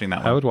interested in watching that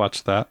one. I would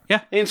watch that.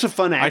 Yeah, It's a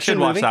fun action I should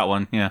watch movie. that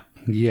one. Yeah.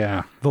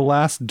 Yeah. The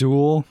Last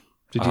Duel.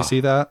 Did you see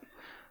that?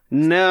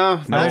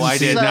 No, No, I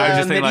did. No, I was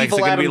just thinking, like, is it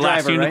going to be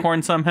Last Driver,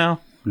 Unicorn somehow?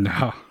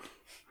 No.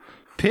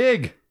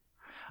 Pig.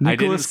 I didn't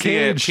Nicolas see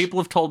it. Cage. People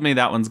have told me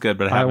that one's good,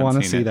 but I I haven't want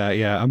to seen see it. that.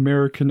 Yeah.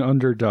 American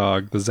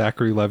Underdog. The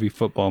Zachary Levi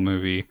football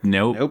movie.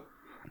 Nope.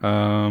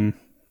 Nope.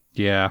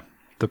 Yeah.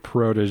 The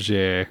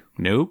Protege.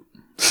 Nope.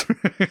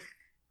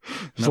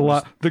 There's a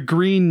lot. The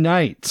Green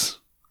Knight.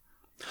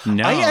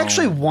 No. I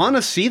actually want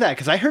to see that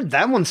because I heard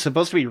that one's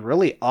supposed to be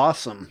really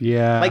awesome.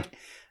 Yeah. Like,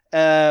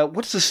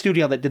 what's the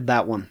studio that did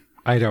that one?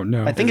 I don't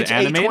know. I think Is it's it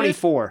animated?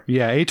 A24.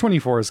 Yeah.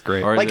 A24 is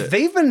great. Or is Like it-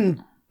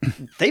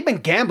 they've been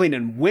gambling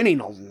and winning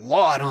a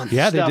lot on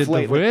yeah. They stuff did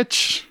lately. The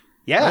Witch.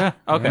 Yeah,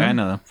 Yeah. Okay, Yeah. I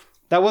know them.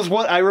 that was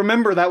what I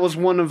remember. That was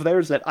one of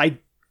theirs that I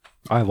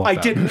I love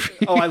that didn't.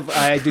 movie. Oh,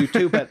 I do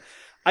too, but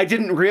I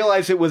didn't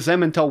realize it was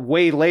them until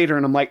way later,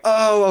 and I'm like,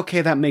 oh,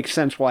 okay, that makes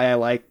sense why I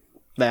like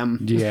them.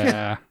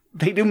 Yeah.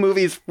 They do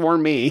movies for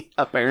me,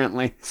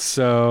 apparently.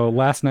 So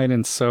Last Night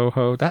in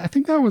Soho. I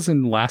think that was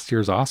in last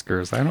year's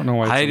Oscars. I don't know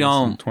why it's I in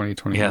don't.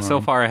 2021. Yeah, so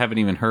far I haven't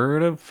even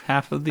heard of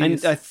half of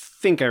these. I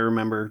think I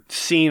remember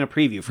seeing a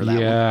preview for that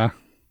one. Yeah.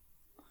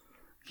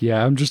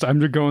 Yeah, I'm just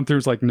going through.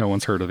 It's like no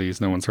one's heard of these.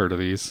 No one's heard of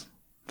these.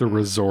 The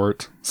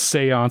Resort,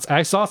 Seance.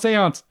 I saw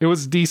Seance. It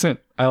was decent.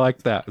 I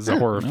liked that. It's a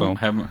horror No, film.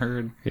 haven't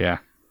heard. Yeah.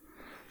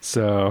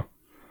 So,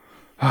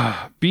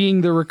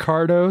 Being the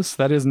Ricardos,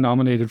 that is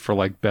nominated for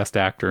like best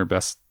actor,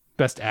 best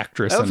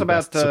actress, That was and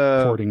about, best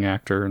supporting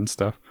actor and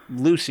stuff.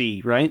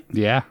 Lucy, right?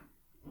 Yeah,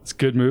 it's a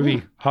good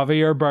movie.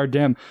 Javier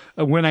Bardem.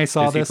 When I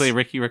saw Does he this, play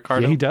Ricky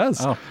Ricardo? yeah, he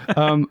does.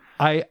 Oh.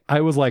 I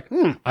was like,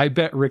 I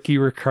bet Ricky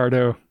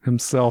Ricardo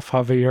himself,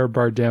 Javier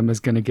Bardem, is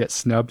going to get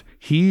snubbed.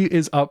 He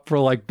is up for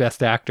like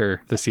best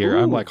actor this year.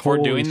 I'm like, for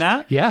holy doing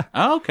that? Yeah.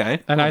 Oh, okay.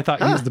 And I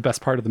thought he was the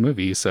best part of the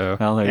movie. So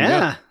Well, there you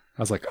Yeah.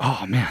 I was like,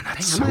 oh man,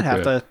 that's I so might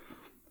have good.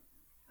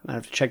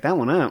 to check that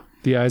one out.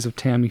 The Eyes of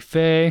Tammy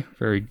Faye,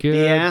 very good.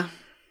 Yeah.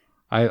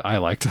 I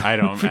liked that. I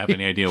don't have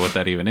any idea what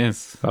that even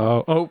is.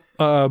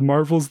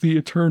 Marvel's The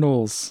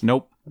Eternals.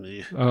 Nope.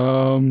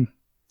 The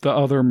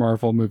other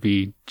Marvel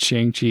movie,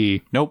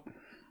 Shang-Chi. Nope.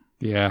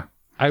 Yeah.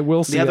 I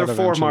will see The other that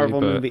four eventually,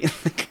 Marvel but- movies.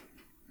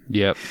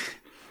 Yep.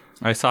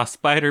 I saw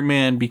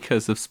Spider-Man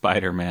because of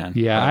Spider-Man.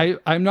 Yeah,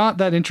 I'm not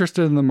that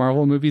interested in the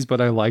Marvel movies, but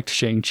I liked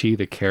Shang-Chi,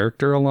 the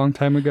character, a long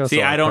time ago. See,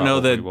 so I don't know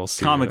probably the will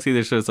see comics it.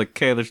 either, so it's like,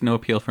 okay, there's no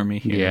appeal for me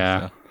here.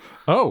 Yeah. so.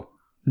 Oh,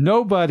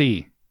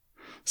 Nobody.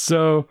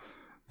 So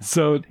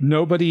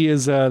Nobody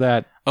is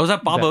that. Oh, is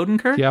that Bob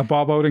Odenkirk? Yeah,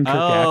 Bob Odenkirk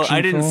Oh, action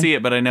I didn't film. see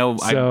it, but I know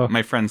So-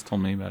 my friends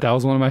told me about it. That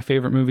was one of my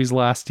favorite movies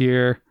last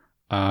year.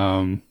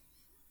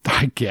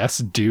 I guess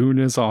Dune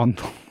is on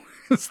the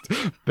list.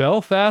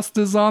 Belfast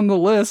is on the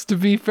list, to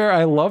be fair.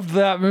 I loved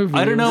that movie.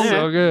 I don't It was know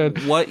so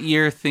good. what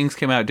year things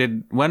came out.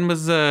 When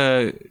was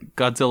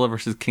Godzilla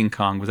versus King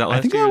Kong? Was that last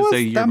I think year? that or was it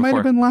a year that might before?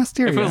 have been last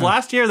year. If it was yeah.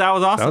 last year, that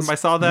was awesome. was- I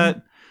saw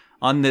that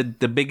on the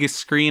biggest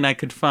screen I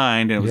could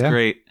find, and it was Yeah.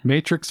 great.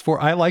 Matrix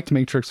 4. I liked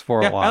Matrix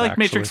 4 Yeah, a lot. I like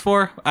actually. Matrix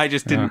 4. I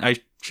just didn't. I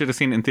should have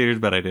seen it in theaters,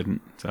 but I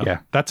didn't. So Yeah,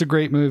 that's a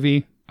great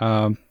movie.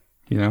 I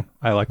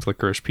liked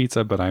Licorice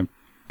Pizza, but I'm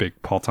a big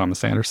Paul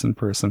Thomas Anderson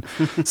person.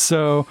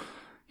 So,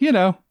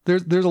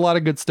 there's a lot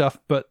of good stuff,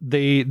 but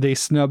they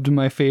snubbed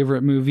my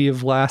favorite movie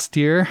of last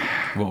year,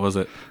 what was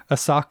it?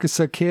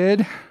 Asakusa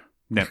Kid.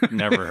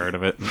 Never heard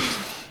of it.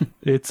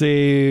 It's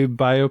a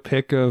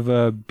biopic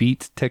of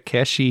Beat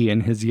Takeshi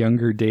in his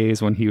younger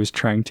days when he was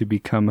trying to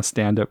become a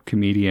stand-up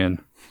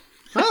comedian.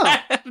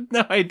 I have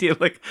no idea.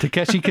 Like,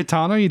 Takeshi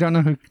Kitano? You don't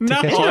know who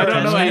no, Takeshi I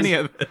don't know Kitano is? any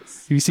of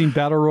this. Have you seen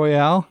Battle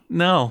Royale?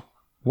 No,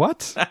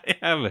 What? I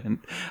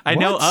haven't. I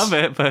know What? of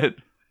it, but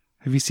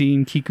Have you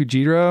seen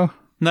Kikujiro?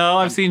 no,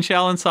 I've seen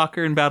Shaolin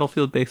Soccer and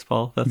Battlefield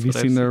Baseball. That's Have you what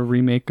I've seen the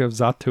remake of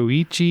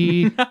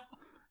Zatoichi?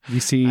 Have you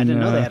seen? I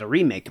didn't know they had a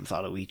remake of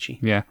Zatoichi.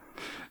 Yeah.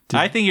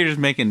 I think you're just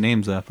making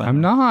names up.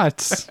 I'm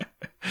not.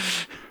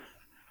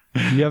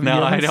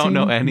 I don't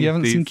know any You of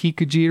haven't seen these.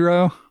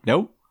 Kikujiro?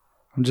 Nope.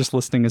 I'm just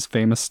listing his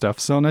famous stuff.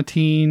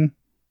 Sonatine,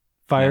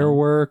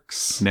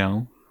 Fireworks.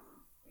 No.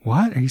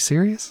 What? Are you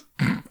serious?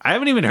 I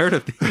haven't even heard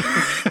of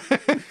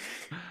these.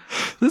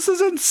 This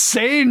is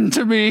insane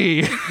to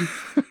me.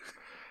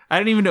 I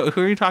don't even know.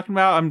 Who are you talking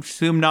about? I'm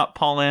assuming not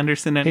Paul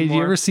Anderson anymore. Hey, did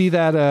you ever see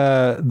that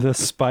the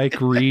Spike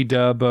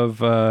redub of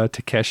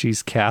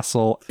Takeshi's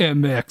Castle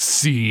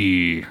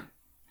MXC?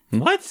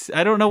 What?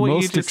 I don't know what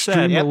Most you just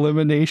Extreme said.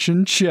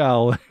 Elimination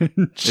Challenge.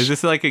 Is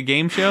this like a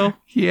game show?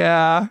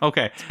 Yeah.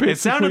 Okay. It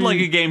sounded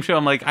like a game show.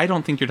 I'm like, I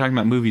don't think you're talking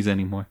about movies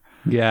anymore.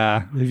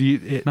 Yeah.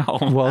 No.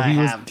 Well, I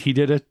have. he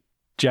did a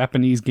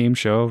Japanese game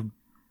show,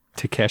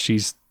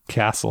 Takeshi's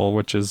Castle,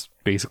 which is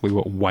basically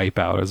what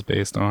Wipeout is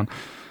based on.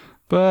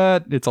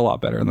 But it's a lot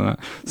better than that.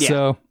 Yeah.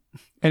 So,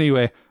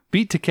 anyway,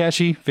 Beat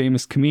Takeshi,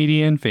 famous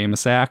comedian,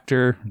 famous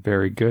actor,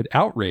 very good.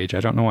 Outrage. I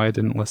don't know why I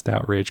didn't list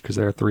Outrage because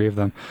there are 3 of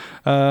them.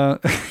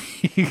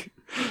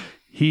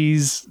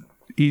 He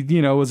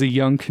was a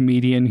young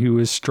comedian who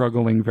was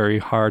struggling very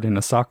hard in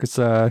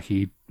Asakusa.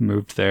 He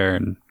moved there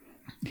and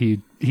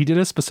he did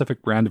a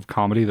specific brand of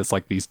comedy that's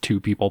like these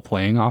 2 people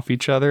playing off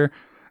each other.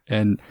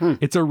 And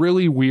it's a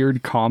really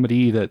weird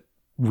comedy that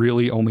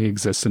really only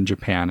exists in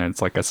Japan, and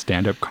it's like a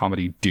stand-up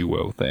comedy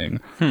duo thing.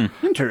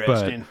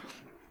 Interesting.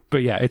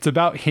 But yeah, it's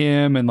about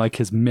him and like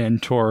his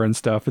mentor and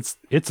stuff.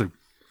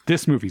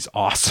 This movie's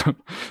awesome.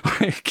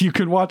 Like, you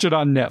can watch it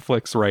on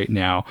Netflix right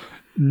now.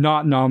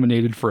 Not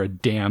nominated for a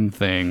damn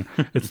thing.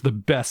 It's the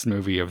best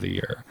movie of the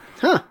year.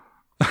 All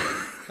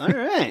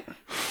right.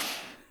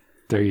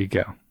 There you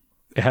go.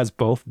 It has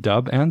both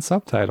dub and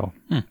subtitle.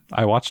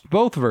 I watched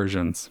both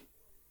versions.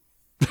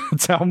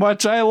 That's how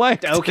much I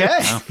liked it. Okay.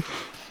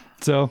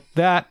 So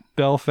that,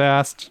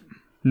 Belfast,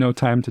 No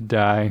Time to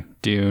Die,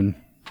 Dune,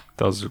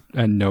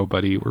 and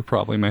Nobody were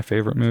probably my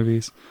favorite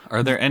movies.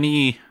 Are there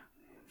any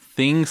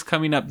things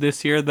coming up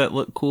this year that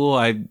look cool?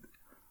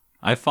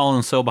 I've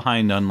fallen so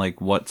behind on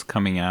like what's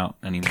coming out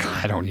anymore.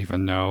 I don't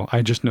even know.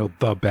 I just know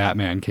The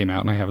Batman came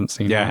out and I haven't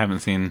seen it. Yeah, I haven't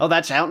seen. Oh,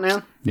 that's out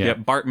now? Yeah. Yep,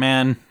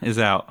 Bartman is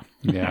out.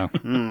 Yeah.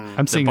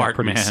 I'm seeing it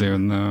pretty Bartman.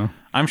 soon, though.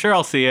 I'm sure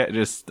I'll see it.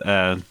 Just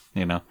I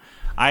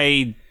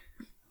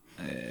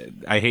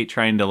hate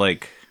trying to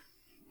like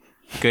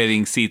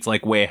getting seats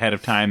like way ahead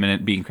of time and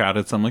it being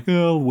crowded. So I'm like,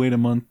 oh, wait a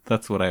month.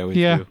 That's what I always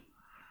do.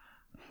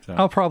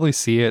 I'll probably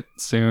see it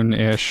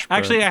soon-ish. but-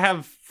 Actually, I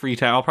have free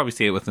time. I'll probably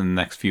see it within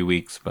the next few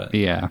weeks. But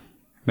yeah,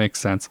 makes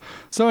sense.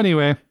 So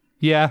anyway,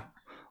 yeah.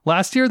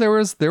 Last year there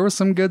was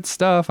some good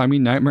stuff. I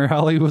mean, Nightmare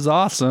Alley was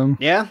awesome.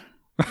 Yeah?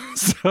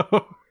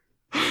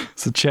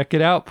 So check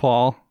it out,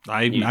 Paul.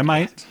 I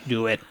might.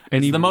 Do it.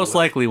 It's the most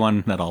likely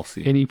one that I'll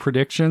see. Any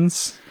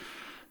predictions?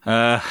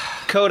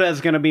 Coda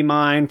is going to be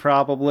mine,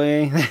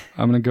 probably.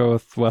 I'm gonna go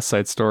with West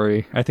Side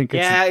Story. I think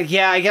it's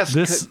yeah, I guess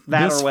this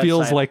that or West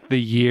feels Side. like the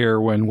year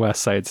when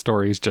West Side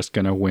Story is just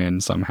gonna win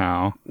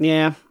somehow.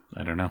 Yeah.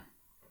 I don't know.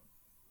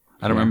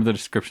 I don't remember the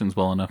descriptions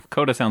well enough.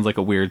 Coda sounds like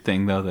a weird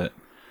thing, though. One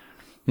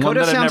Coda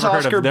that I've sounds never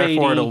heard Oscar of,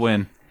 therefore baity. it'll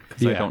win.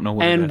 Because I Yeah. don't know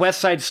what it And is. West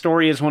Side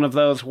Story is one of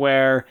those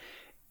where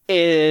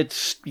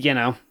it's,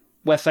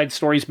 West Side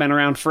Story's been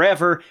around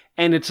forever,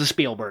 and it's a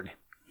Spielberg.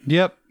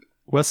 Yep.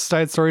 West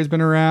Side Story's been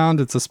around.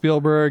 It's a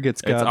Spielberg.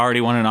 It's It's already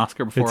won an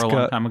Oscar before it's a long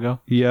got- time ago.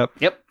 Yep.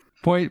 Yep.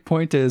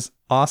 Point is,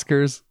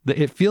 Oscars,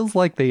 it feels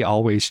like they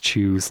always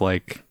choose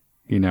like,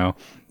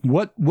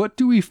 what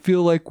do we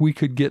feel like we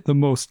could get the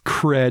most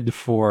cred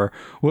for?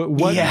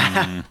 What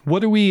Yeah. what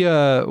do we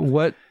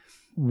what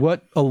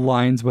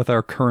aligns with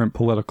our current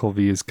political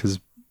views? Because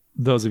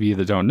those of you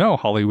that don't know,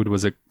 Hollywood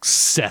was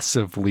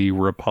excessively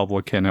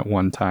Republican at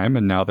one time,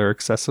 and now they're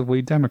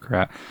excessively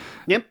Democrat.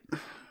 Yep.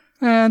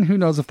 And who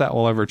knows if that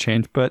will ever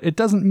change, but it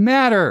doesn't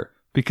matter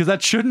because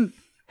that shouldn't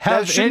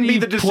have shouldn't any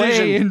be the play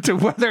decision. into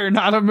whether or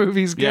not a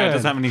movie's good. Yeah, it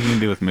doesn't have anything to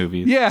do with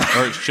movies. Yeah.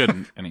 Or it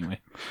shouldn't, anyway.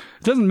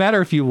 It doesn't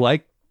matter if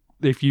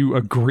you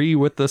agree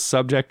with the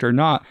subject or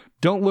not.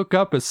 Don't Look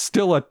Up is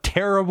still a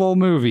terrible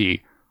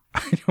movie.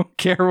 I don't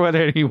care what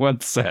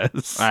anyone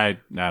says. I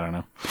don't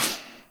know.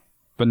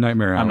 But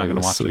Nightmare Alley I'm not going to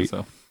was watch sweet. it,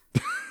 so.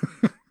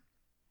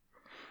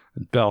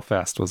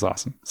 Belfast was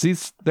awesome. See,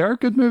 there are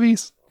good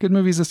movies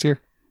this year.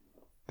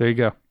 There you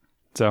go.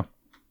 So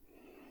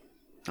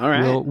All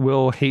right.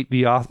 we'll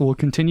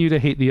continue to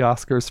hate the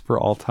Oscars for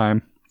all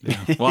time.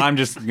 Well, I'm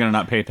just going to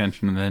not pay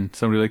attention, and then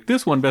somebody like,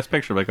 this one Best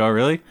Picture. I'm like, oh,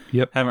 really?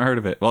 Yep. Haven't heard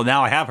of it. Well,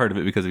 now I have heard of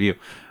it because of you.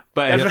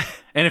 But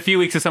in a few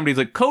weeks, if somebody's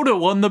like, Coda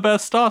won the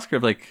Best Oscar,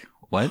 I'm like,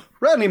 what?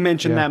 Rodney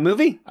mentioned that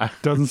movie.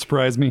 Doesn't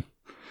surprise me.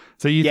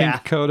 So you Yeah.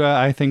 think Coda,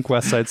 I think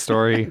West Side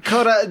Story.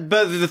 Coda,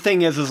 but the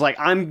thing is like,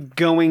 I'm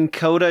going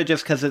Coda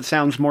just because it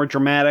sounds more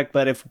dramatic,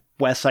 but if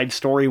West Side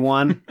Story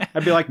won,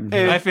 I'd be like,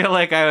 I feel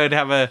like I would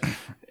have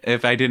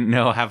if I didn't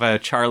know, have a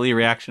Charlie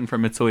reaction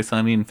from It's Always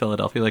Sunny in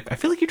Philadelphia. Like, I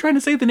feel like you're trying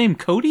to say the name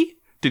Cody?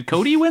 Did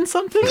Cody win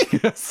something?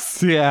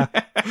 Yes. Yeah.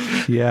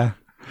 Yeah.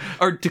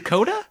 Or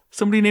Dakota?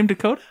 Somebody named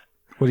Dakota?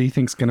 What do you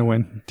think's going to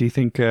win? Do you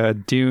think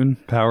Dune,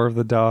 Power of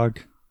the Dog?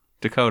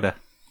 Dakota.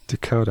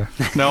 Dakota.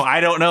 No, I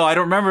don't know. I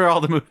don't remember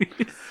all the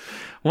movies.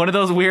 One of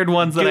those weird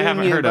ones that I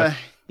haven't heard of.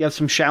 You have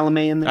some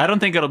Chalamet in there. I don't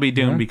think it'll be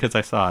Dune because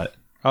I saw it.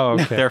 Oh,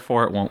 okay.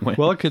 Therefore, it won't win.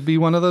 Well, it could be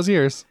one of those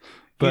years.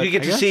 But you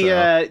get to see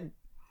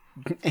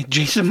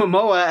Jason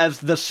Momoa as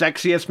the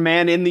sexiest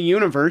man in the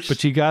universe.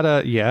 But you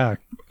gotta, yeah,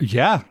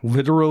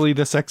 literally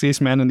the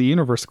sexiest man in the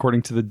universe,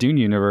 according to the Dune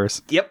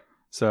universe. Yep.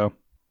 So,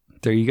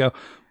 there you go.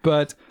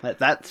 But let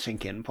that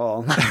sink in,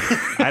 Paul.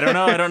 I don't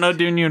know. I don't know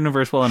Dune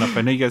universe well enough.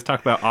 I know you guys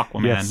talk about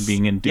Aquaman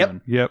being in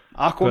Dune. Yep.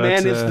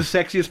 Aquaman is the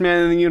sexiest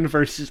man in the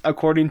universe,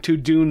 according to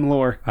Dune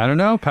lore. I don't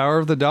know. Power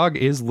of the Dog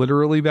is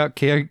literally about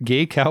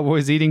gay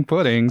cowboys eating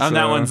pudding. So.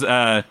 That one's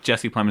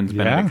Jesse Plemons,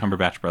 Benedict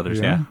Cumberbatch brothers.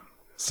 Yeah.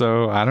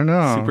 So I don't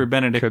know. Super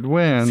Benedict could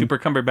win. Super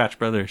Cumberbatch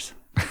brothers.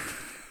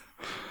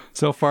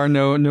 So far,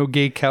 no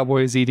gay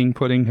cowboys eating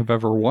pudding have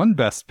ever won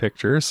Best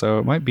Picture. So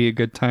it might be a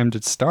good time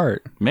to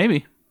start.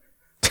 Maybe.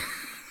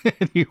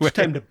 Anyway. It's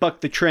time to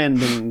buck the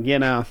trend, and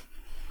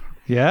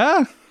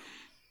Yeah.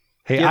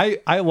 Hey,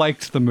 I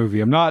liked the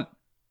movie. I'm not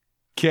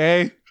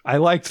gay. I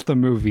liked the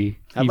movie.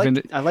 I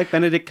like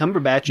Benedict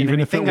Cumberbatch. Even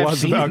if it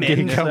was about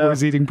gay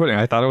cowboys eating pudding,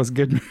 I thought it was a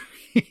good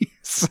movie.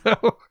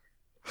 So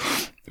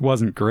it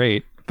wasn't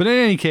great. But in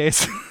any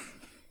case,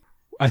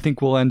 I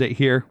think we'll end it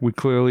here. We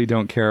clearly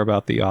don't care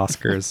about the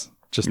Oscars.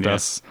 Just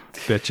us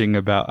bitching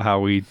about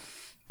how we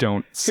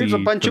don't see. Here's a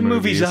bunch of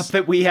movies up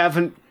that we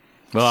haven't.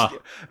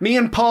 Me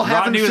and Paul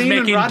haven't seen. Rodney was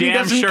making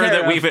damn sure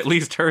that of. we've at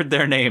least heard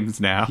their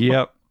names now.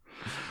 Yep.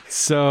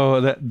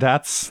 So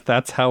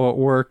that's how it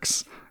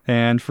works.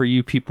 And for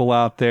you people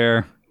out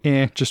there,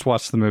 just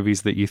watch the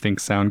movies that you think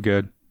sound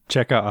good.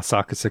 Check out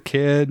Asaka's a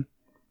Kid.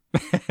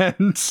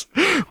 And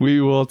we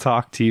will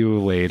talk to you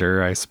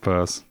later, I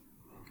suppose.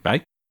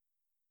 Bye.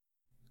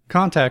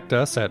 Contact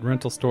us at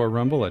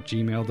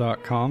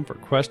rentalstorerumble@gmail.com for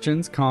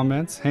questions,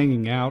 comments,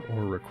 hanging out,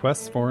 or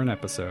requests for an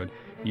episode.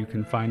 You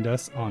can find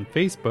us on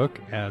Facebook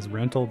as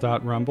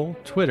rental.rumble,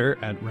 Twitter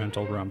at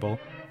rentalrumble,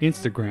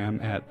 Instagram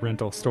at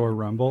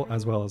rentalstorerumble,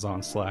 as well as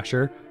on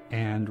Slasher,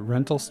 and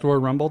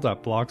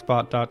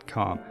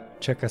rentalstorerumble.blogspot.com.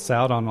 Check us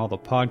out on all the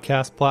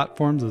podcast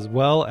platforms as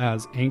well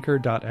as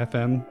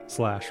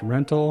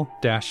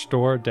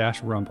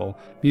anchor.fm/rental-store-rumble.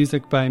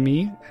 Music by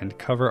me and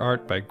cover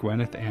art by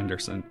Gwyneth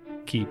Anderson.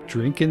 Keep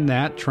drinking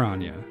that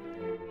Tranya.